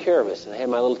Lord took care of us. And I had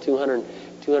my little $250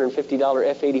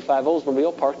 F-85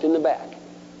 Oldsmobile parked in the back.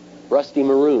 Rusty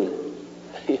maroon.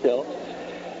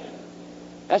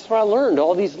 That's where I learned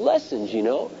all these lessons,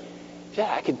 Yeah,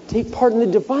 I could take part in the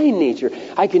divine nature.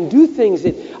 I can do things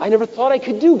that I never thought I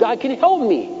could do. God can help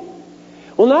me.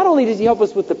 Well, not only does He help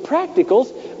us with the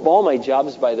practicals, but all my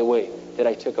jobs, by the way, that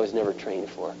I took, I was never trained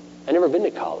for. I never been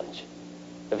to college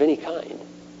of any kind.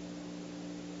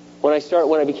 When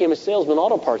I became a salesman,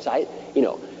 auto parts,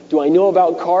 do I know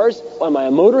about cars? Am I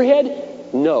a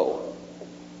motorhead? No.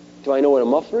 Do I know what a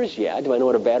muffler is? Yeah. Do I know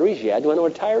what a battery is? Yeah. Do I know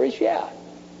what a tire is? Yeah.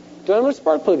 Do I know what a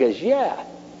spark plug is? Yeah.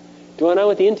 Do I know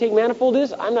what the intake manifold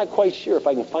is? I'm not quite sure if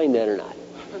I can find that or not.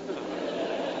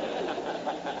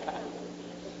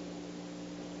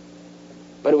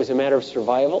 But it was a matter of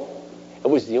survival. It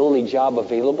was the only job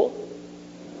available.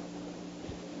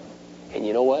 And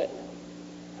you know what?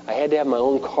 I had to have my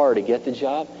own car to get the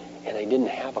job, and I didn't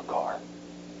have a car.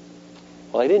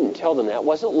 Well, I didn't tell them that. I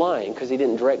wasn't lying because they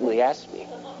didn't directly ask me.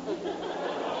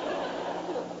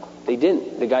 They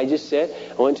didn't. The guy just said,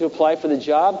 I went to apply for the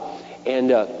job,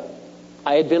 and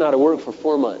I had been out of work for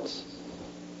 4 months.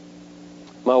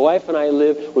 My wife and I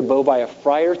would go buy a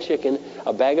fryer chicken,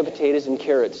 a bag of potatoes and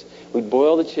carrots. We'd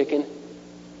boil the chicken,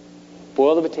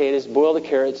 boil the potatoes, boil the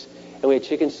carrots, and we had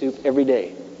chicken soup every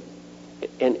day.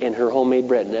 And her homemade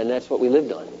bread. And that's what we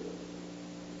lived on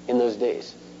in those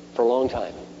days for a long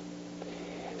time.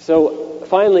 So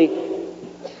finally,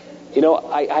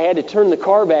 I had to turn the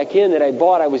car back in that I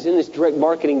bought. I was in this direct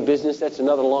marketing business. That's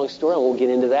another long story. I won't get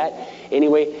into that.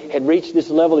 Anyway, had reached this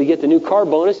level to get the new car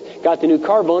bonus. Got the new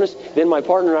car bonus. Then my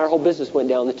partner and our whole business went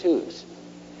down the tubes.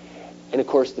 And of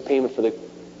course, the payment for the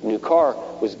new car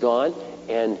was gone.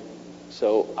 And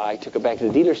so I took it back to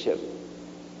the dealership.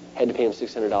 Had to pay them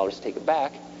 $600 to take it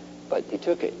back, but they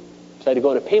took it. So I had to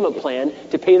go on a payment plan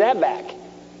to pay that back.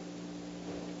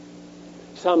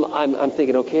 So I'm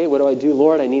thinking, okay, what do I do,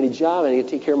 Lord? I need a job. I need to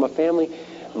take care of my family.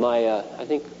 I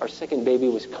think our second baby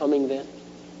was coming then.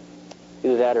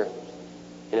 Either that or,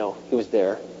 he was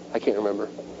there. I can't remember.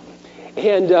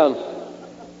 And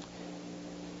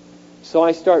so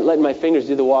I start letting my fingers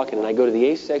do the walking, and I go to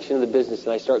the A section of the business,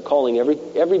 and I start calling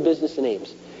every business in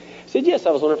Ames. I said, yes,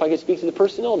 I was wondering if I could speak to the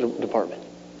personnel department.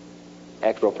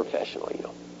 Act real professional,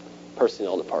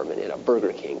 Personnel department in a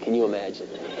Burger King. Can you imagine?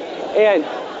 And,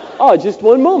 just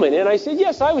one moment. And I said,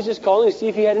 yes, I was just calling to see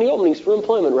if you had any openings for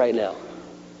employment right now.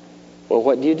 Well,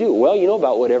 what do you do? Well,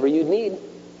 about whatever you'd need.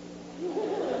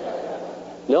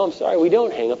 No, I'm sorry, we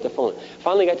don't. Hang up the phone.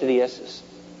 Finally got to the S's.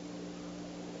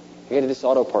 I got to this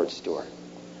auto parts store.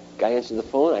 Guy answered the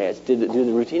phone. I did the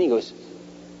routine. He goes,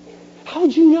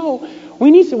 how'd you know?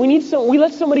 We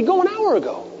let somebody go an hour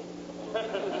ago.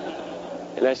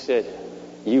 And I said,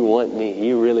 you want me.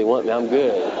 You really want me. I'm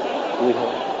good.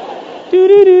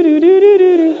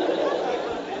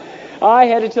 I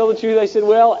had to tell the truth. I said,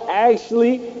 well,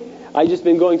 actually, I just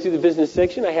been going through the business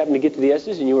section. I happened to get to the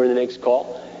S's, and you were in the next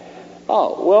call.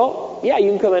 Oh, well, yeah, you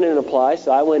can come in and apply.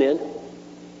 So I went in.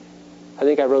 I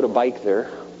think I rode a bike there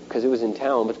because it was in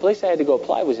town. But the place I had to go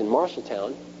apply was in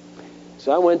Marshalltown.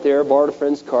 So I went there, borrowed a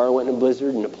friend's car, went in a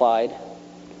blizzard and applied.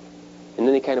 And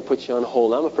then they kind of put you on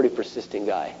hold. I'm a pretty persistent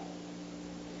guy.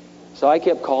 So I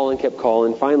kept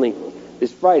calling. Finally,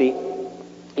 this Friday,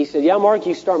 he said, yeah, Mark,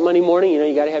 you start Monday morning.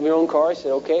 You got to have your own car. I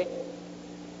said, okay.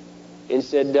 And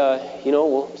said,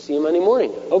 we'll see you Monday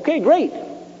morning. Okay, great.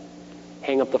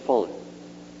 Hang up the phone.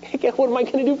 What am I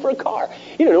going to do for a car?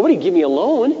 Nobody give me a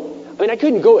loan. I mean, I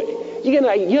couldn't go. You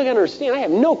got to understand, I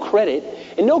have no credit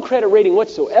and no credit rating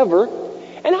whatsoever.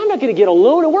 And I'm not going to get a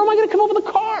loan. And where am I going to come up with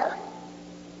a car?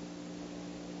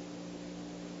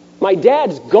 My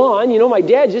dad's gone. My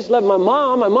dad just left my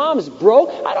mom. My mom's broke.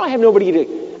 I don't have nobody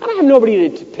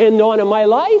to depend on in my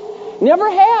life. Never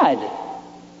had.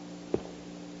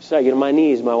 So I get on my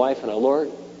knees, my wife and I,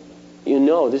 Lord,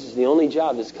 this is the only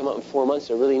job that's come up in 4 months.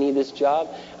 I really need this job.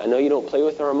 I know you don't play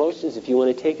with our emotions. If you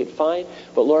want to take it, fine.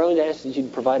 But Lord, I want to ask that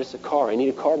you'd provide us a car. I need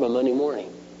a car by Monday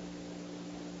morning.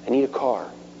 I need a car.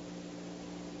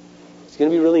 It's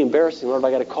going to be really embarrassing, Lord, if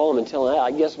I got to call him and tell him,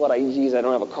 I guess what? I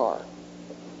don't have a car.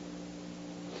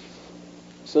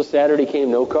 So Saturday came,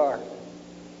 no car.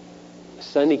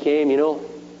 Sunday came,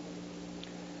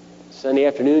 Sunday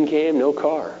afternoon came, no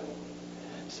car.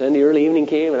 Sunday early evening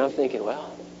came, and I'm thinking, well,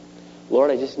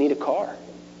 Lord, I just need a car.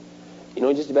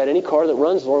 Just about any car that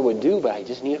runs, Lord, would do, but I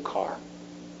just need a car.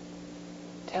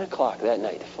 10 o'clock that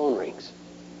night, the phone rings.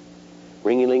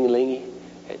 Ringy-lingy-lingy.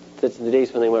 That's the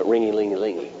days when they went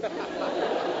ringy-lingy-lingy.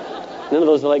 None of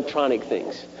those electronic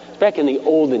things. Back in the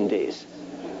olden days.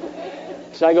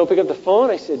 So I go pick up the phone.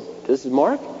 I said, this is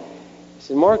Mark? I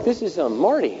said, Mark, this is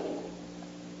Marty.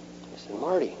 I said,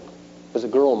 Marty. It was a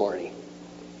girl, Marty.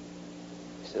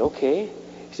 I said, okay.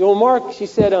 She said, well, Mark, she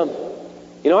said,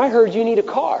 I heard you need a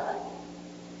car.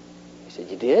 I said,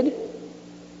 you did?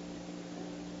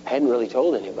 I hadn't really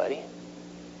told anybody.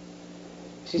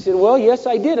 She said, well, yes,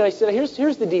 I did. And I said,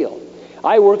 here's the deal.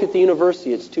 I work at the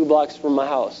university. It's 2 blocks from my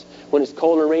house. When it's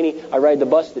cold and rainy, I ride the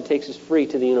bus that takes us free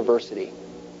to the university.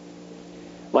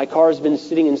 My car's been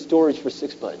sitting in storage for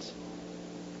 6 months.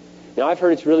 Now, I've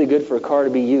heard it's really good for a car to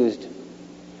be used.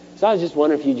 So I was just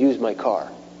wondering if you'd use my car.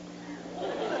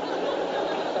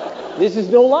 This is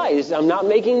no lie. I'm not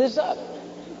making this up.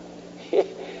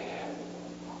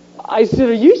 I said,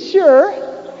 are you sure?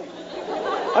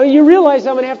 I mean, you realize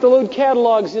I'm going to have to load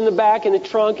catalogs in the back in the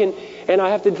trunk, and I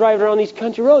have to drive around these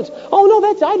country roads. Oh, no,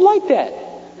 I'd like that.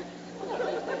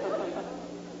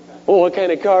 Well, what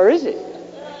kind of car is it?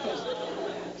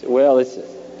 I said, well, it's a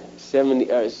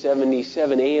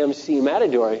 77 AMC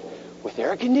Matador with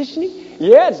air conditioning.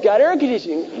 Yeah, it's got air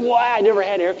conditioning. Wow, I never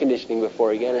had air conditioning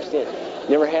before. You can understand.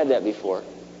 Never had that before.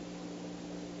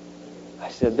 I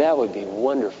said, that would be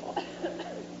wonderful.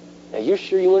 Now, you're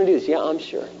sure you want to do this? Yeah, I'm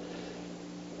sure.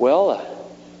 Well,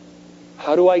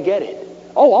 how do I get it?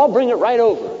 Oh, I'll bring it right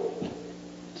over.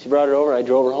 She brought it over, and I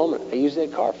drove her home, and I used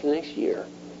that car for the next year.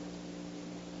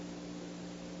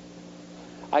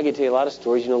 I could tell you a lot of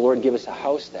stories. Lord gave us a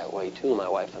house that way, too, my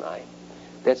wife and I.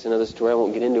 That's another story. I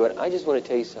won't get into it. I just want to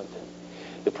tell you something.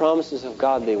 The promises of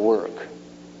God, they work.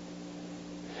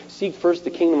 Seek first the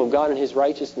kingdom of God and His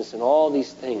righteousness, and all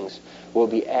these things will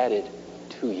be added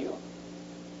to you.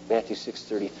 Matthew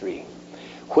 6:33.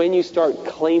 When you start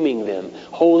claiming them,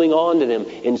 holding on to them,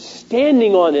 and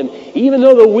standing on them, even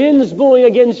though the wind's blowing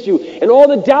against you, and all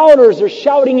the doubters are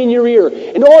shouting in your ear,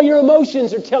 and all your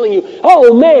emotions are telling you,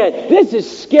 oh man, this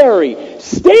is scary.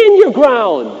 Stand your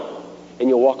ground, and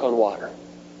you'll walk on water.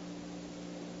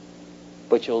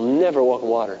 But you'll never walk on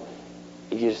water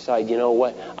if you decide, you know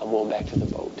what, I'm going back to the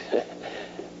boat.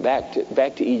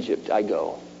 back to Egypt I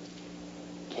go.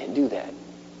 Can't do that.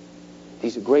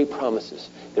 These are great promises.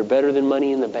 They're better than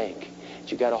money in the bank.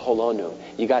 But you got to hold on to them.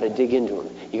 You got to dig into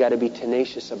them. You got to be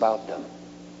tenacious about them.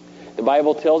 The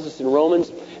Bible tells us in Romans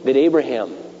that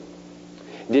Abraham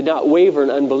did not waver in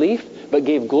unbelief, but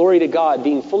gave glory to God,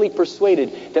 being fully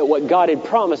persuaded that what God had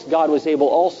promised, God was able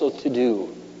also to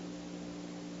do.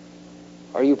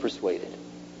 Are you persuaded?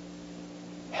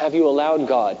 Have you allowed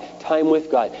God, time with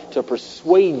God, to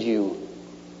persuade you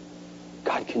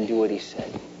God can do what He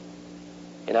said?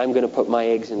 And I'm going to put my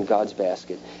eggs in God's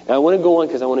basket. Now I want to go on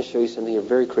because I want to show you something here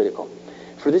very critical.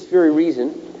 For this very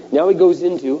reason, now he goes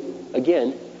into,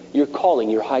 again, your calling,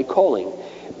 your high calling.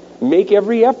 Make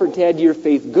every effort to add to your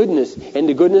faith goodness, and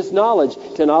to goodness knowledge,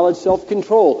 to knowledge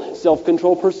self-control,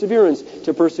 self-control perseverance,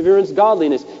 to perseverance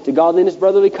godliness, to godliness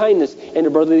brotherly kindness, and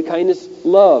to brotherly kindness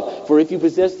love. For if you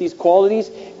possess these qualities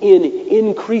in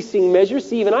increasing measure,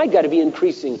 see, even I got to be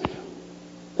increasing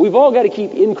We've all got to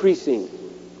keep increasing.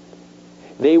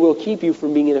 They will keep you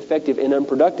from being ineffective and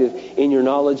unproductive in your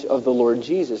knowledge of the Lord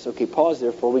Jesus. Okay, pause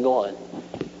there before we go on.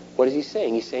 What is he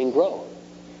saying? He's saying grow.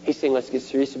 He's saying let's get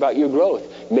serious about your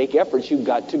growth. Make efforts. You've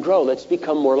got to grow. Let's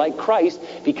become more like Christ,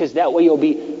 because that way you'll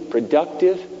be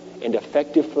productive and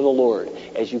effective for the Lord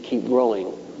as you keep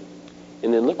growing.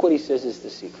 And then look what he says is the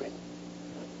secret.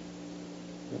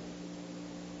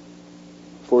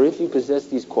 For if you possess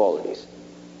these qualities,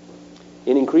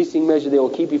 in increasing measure they will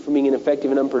keep you from being ineffective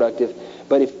and unproductive.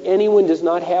 But if anyone does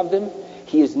not have them,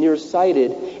 he is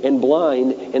nearsighted and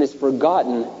blind and has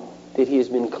forgotten that he has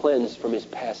been cleansed from his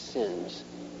past sins.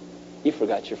 You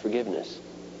forgot your forgiveness.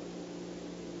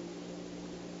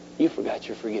 You forgot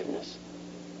your forgiveness.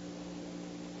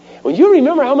 When you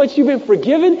remember how much you've been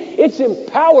forgiven, it's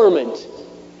empowerment.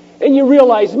 And you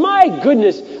realize, my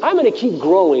goodness, I'm going to keep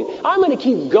growing. I'm going to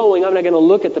keep going. I'm not going to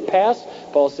look at the past.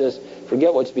 Paul says,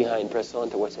 forget what's behind. Press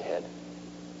on to what's ahead.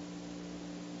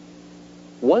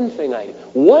 One thing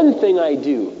I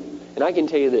do, and I can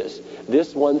tell you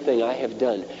this one thing I have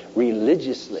done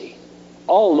religiously,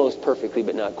 almost perfectly,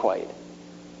 but not quite,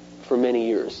 for many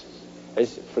years,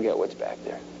 is forget what's back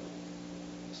there.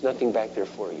 There's nothing back there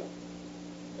for you.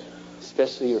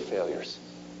 Especially your failures.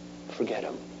 Forget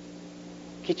them.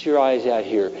 Get your eyes out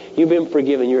here. You've been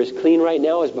forgiven. You're as clean right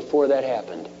now as before that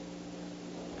happened.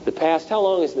 The past, how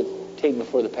long does it take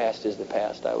before the past is the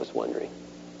past? I was wondering.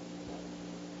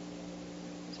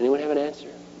 Does anyone have an answer?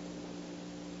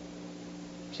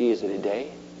 Gee, is it a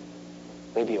day?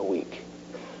 Maybe a week.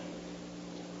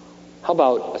 How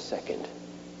about a second?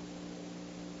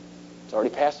 It's already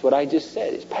past what I just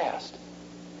said. It's past.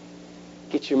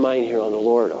 Get your mind here on the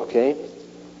Lord, okay?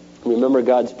 Remember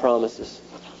God's promises.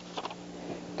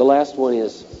 The last one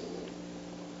is,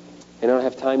 and I don't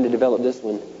have time to develop this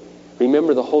one,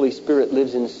 remember the Holy Spirit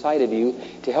lives inside of you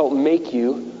to help make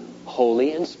you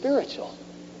holy and spiritual.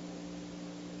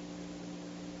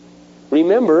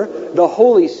 Remember, the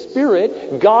Holy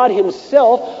Spirit, God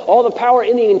Himself, all the power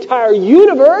in the entire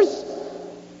universe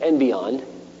and beyond,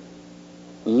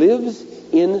 lives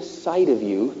inside of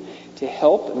you to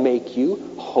help make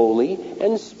you holy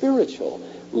and spiritual.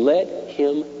 Let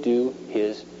Him do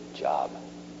His job.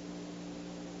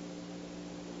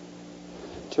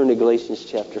 Turn to Galatians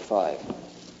chapter 5.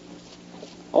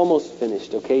 Almost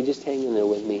finished, okay? Just hang in there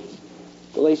with me.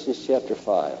 Galatians chapter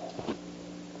 5.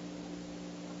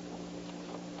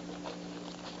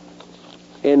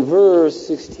 And verse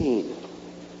 16.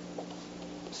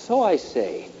 So I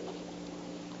say,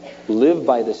 live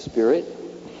by the Spirit,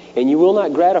 and you will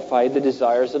not gratify the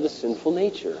desires of the sinful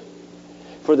nature.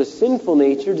 For the sinful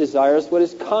nature desires what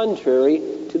is contrary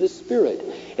to the Spirit,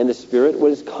 and the Spirit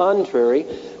what is contrary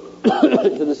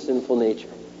to the sinful nature.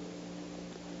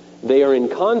 They are in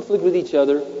conflict with each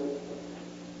other,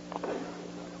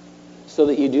 so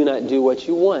that you do not do what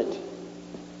you want.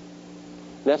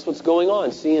 And that's what's going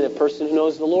on. Seeing a person who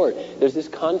knows the Lord, there's this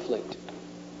conflict.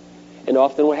 And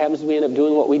often what happens is we end up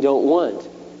doing what we don't want.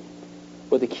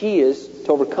 But the key is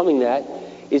to overcoming that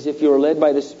is if you're led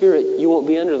by the Spirit, you won't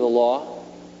be under the law.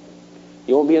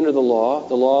 You won't be under the law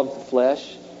of the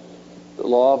flesh, the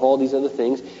law of all these other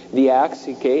things. The acts,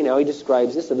 okay, now he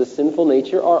describes this, of the sinful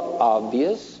nature are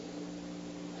obvious.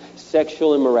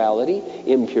 Sexual immorality,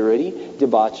 impurity,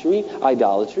 debauchery,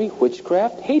 idolatry,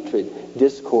 witchcraft, hatred,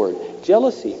 discord,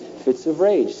 jealousy, fits of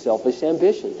rage, selfish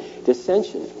ambition,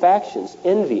 dissension, factions,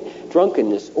 envy,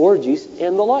 drunkenness, orgies,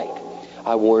 and the like.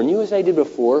 I warn you, as I did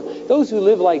before, those who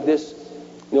live like this,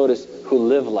 notice, who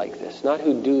live like this, not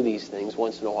who do these things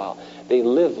once in a while. They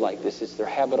live like this. It's their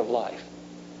habit of life.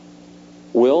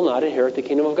 Will not inherit the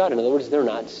kingdom of God. In other words, they're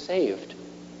not saved.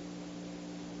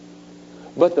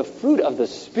 But the fruit of the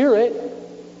Spirit,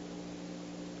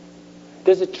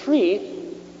 does a tree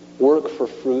work for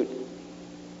fruit?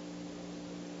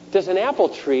 Does an apple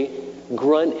tree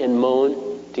grunt and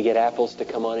moan to get apples to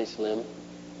come on its limb?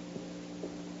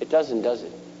 It doesn't, does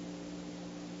it?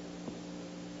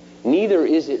 Neither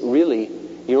is it really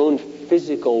your own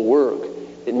physical work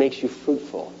that makes you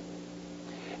fruitful.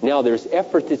 Now, there's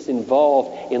effort that's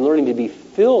involved in learning to be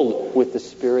filled with the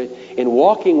Spirit and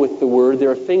walking with the Word. There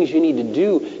are things you need to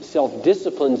do,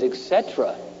 self-disciplines,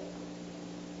 etc.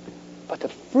 But the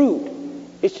fruit,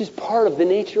 it's just part of the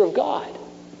nature of God.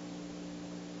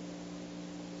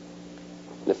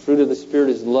 The fruit of the Spirit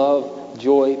is love,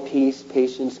 joy, peace,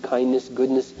 patience, kindness,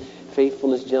 goodness,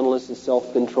 faithfulness, gentleness, and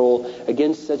self-control.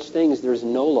 Against such things there is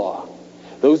no law.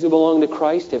 Those who belong to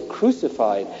Christ have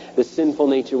crucified the sinful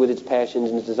nature with its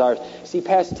passions and its desires. See,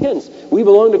 past tense. We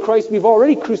belong to Christ. We've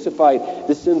already crucified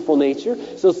the sinful nature.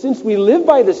 So since we live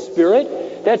by the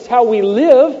Spirit, that's how we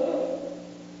live.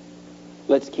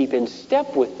 Let's keep in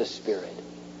step with the Spirit.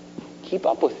 Keep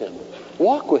up with Him.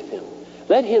 Walk with Him.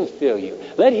 Let Him fill you.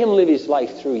 Let Him live His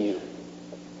life through you.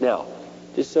 Now,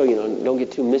 just so you know, don't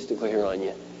get too mystical here on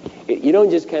you. You don't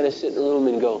just kind of sit in a room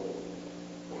and go,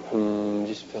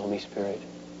 just fill me, Spirit.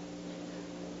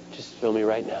 Just fill me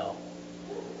right now.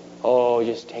 Oh,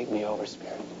 just take me over,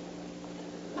 Spirit.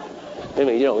 I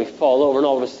mean, we fall over and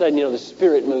all of a sudden, the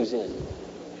Spirit moves in.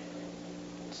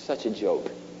 It's such a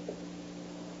joke.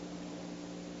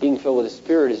 Being filled with the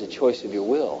Spirit is a choice of your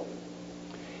will.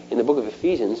 In the book of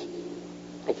Ephesians,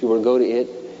 if you were to go to it,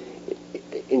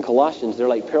 in Colossians, they're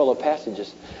like parallel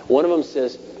passages. One of them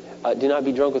says, do not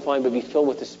be drunk with wine, but be filled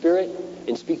with the Spirit,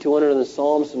 and speak to one another in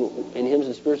psalms and hymns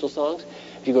and spiritual songs.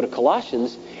 If you go to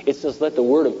Colossians, it says, let the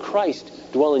word of Christ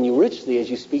dwell in you richly as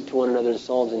you speak to one another in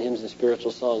psalms and hymns and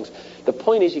spiritual songs. The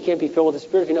point is, you can't be filled with the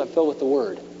Spirit if you're not filled with the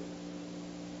Word.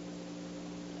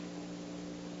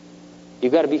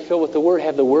 You've got to be filled with the Word,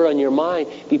 have the Word on your mind,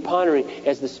 be pondering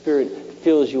as the Spirit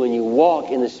fills you and you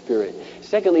walk in the Spirit.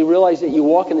 Secondly, realize that you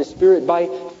walk in the Spirit by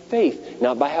faith,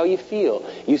 not by how you feel.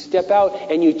 You step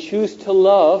out and you choose to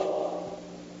love,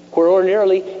 where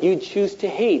ordinarily you choose to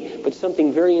hate. But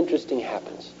something very interesting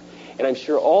happens. And I'm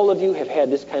sure all of you have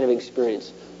had this kind of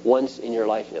experience once in your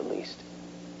life at least.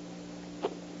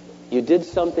 You did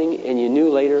something and you knew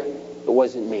later it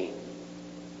wasn't me.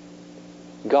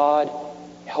 God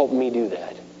helped me do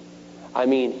that. I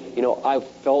mean, I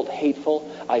felt hateful.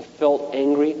 I felt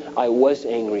angry. I was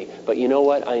angry. But you know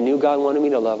what? I knew God wanted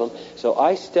me to love Him. So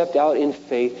I stepped out in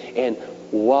faith and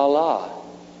voila.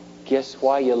 Guess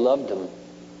why you loved Him?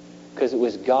 Because it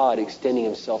was God extending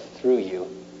Himself through you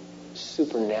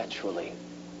supernaturally,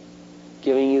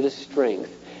 giving you the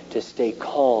strength to stay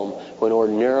calm when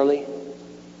ordinarily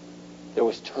there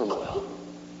was turmoil.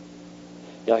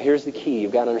 Now here's the key.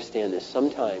 You've got to understand this.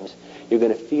 Sometimes you're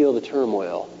going to feel the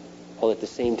turmoil while at the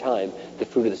same time the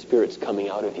fruit of the Spirit's coming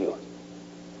out of you.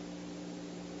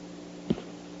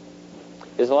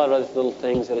 There's a lot of other little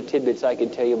things, that are tidbits I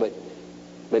could tell you, but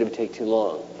it would take too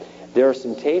long. There are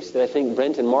some tapes that I think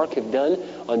Brent and Mark have done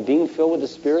on being filled with the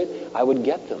Spirit. I would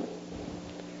get them.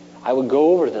 I would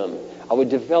go over them. I would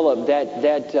develop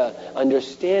that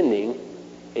understanding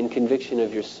and conviction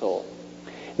of your soul.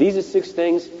 These are 6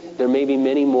 things. There may be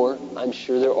many more. I'm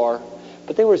sure there are.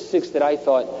 But they were 6 that I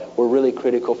thought were really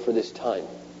critical for this time.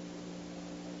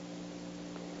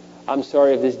 I'm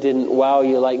sorry if this didn't wow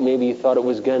you like maybe you thought it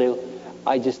was going to.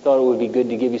 I just thought it would be good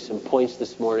to give you some points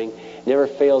this morning. Never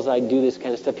fails I do this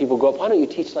kind of stuff. People go up, why don't you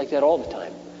teach like that all the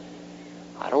time?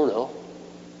 I don't know.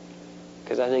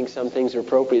 Because I think some things are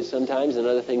appropriate sometimes and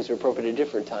other things are appropriate at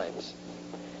different times.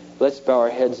 Let's bow our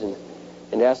heads and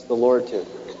ask the Lord to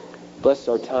bless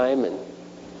our time and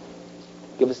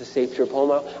give us a safe trip home.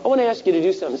 I want to ask you to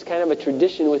do something. It's kind of a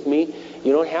tradition with me.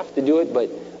 You don't have to do it, but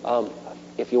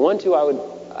if you want to,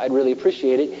 I'd really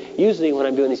appreciate it. Usually when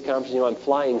I'm doing these conferences, I'm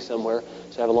flying somewhere,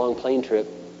 so I have a long plane trip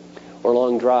or a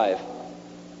long drive.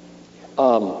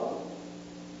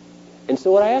 And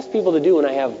so what I ask people to do when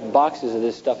I have boxes of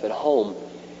this stuff at home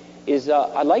is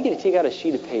I'd like you to take out a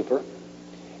sheet of paper,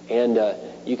 and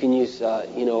you can use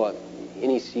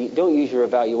any sheet. Don't use your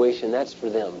evaluation. That's for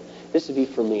them. This would be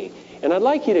for me. And I'd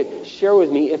like you to share with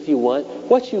me, if you want,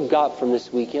 what you got from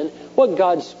this weekend, what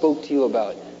God spoke to you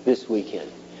about this weekend.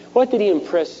 What did He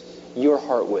impress your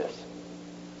heart with?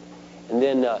 And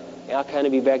then I'll kind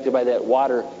of be back there by that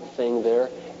water thing there,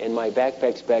 and my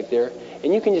backpack's back there.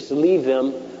 And you can just leave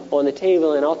them on the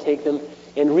table, and I'll take them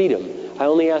and read them. I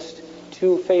only asked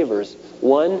 2 favors.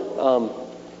 One,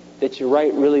 that you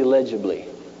write really legibly,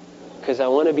 because I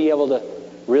want to be able to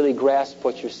really grasp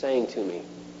what you're saying to me.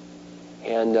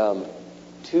 And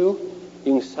 2,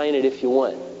 you can sign it if you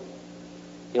want.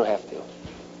 You don't have to.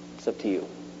 It's up to you.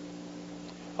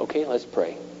 Okay, let's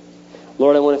pray.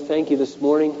 Lord, I want to thank you this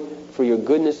morning for your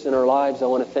goodness in our lives. I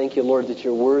want to thank you, Lord, that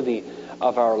you're worthy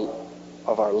of our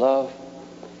love.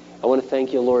 I want to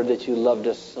thank you, Lord, that you loved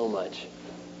us so much.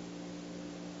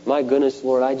 My goodness,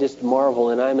 Lord, I just marvel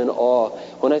and I'm in awe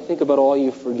when I think about all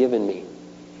you've forgiven me.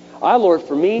 Lord,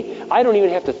 for me, I don't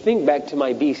even have to think back to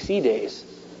my BC days.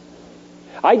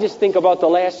 I just think about the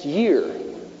last year.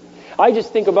 I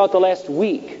just think about the last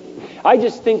week. I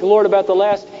just think, Lord, about the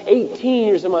last 18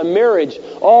 years of my marriage,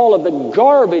 all of the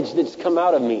garbage that's come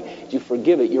out of me. You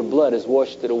forgive it. Your blood has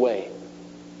washed it away.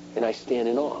 And I stand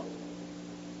in awe.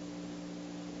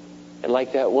 And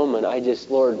like that woman, I just,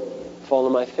 Lord, fall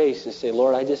on my face and say,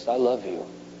 Lord, I love you.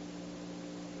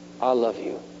 I love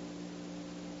you.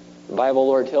 The Bible,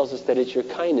 Lord, tells us that it's your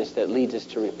kindness that leads us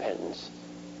to repentance.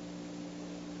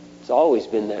 It's always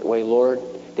been that way, Lord.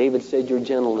 David said, your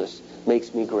gentleness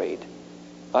makes me great.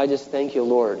 I just thank you,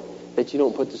 Lord, that you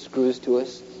don't put the screws to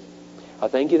us. I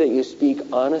thank you that you speak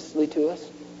honestly to us.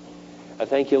 I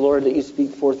thank you, Lord, that you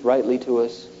speak forthrightly to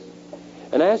us.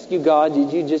 And I ask you, God,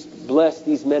 did you just bless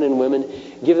these men and women,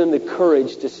 give them the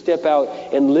courage to step out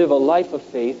and live a life of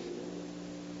faith.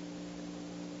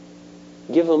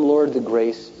 Give them, Lord, the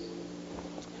grace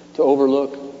to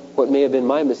overlook what may have been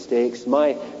my mistakes,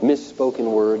 my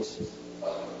misspoken words,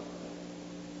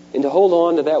 and to hold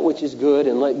on to that which is good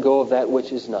and let go of that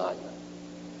which is not.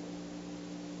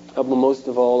 Help them most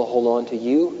of all to hold on to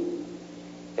you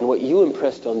and what you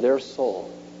impressed on their soul.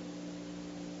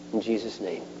 In Jesus'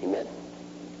 name, amen.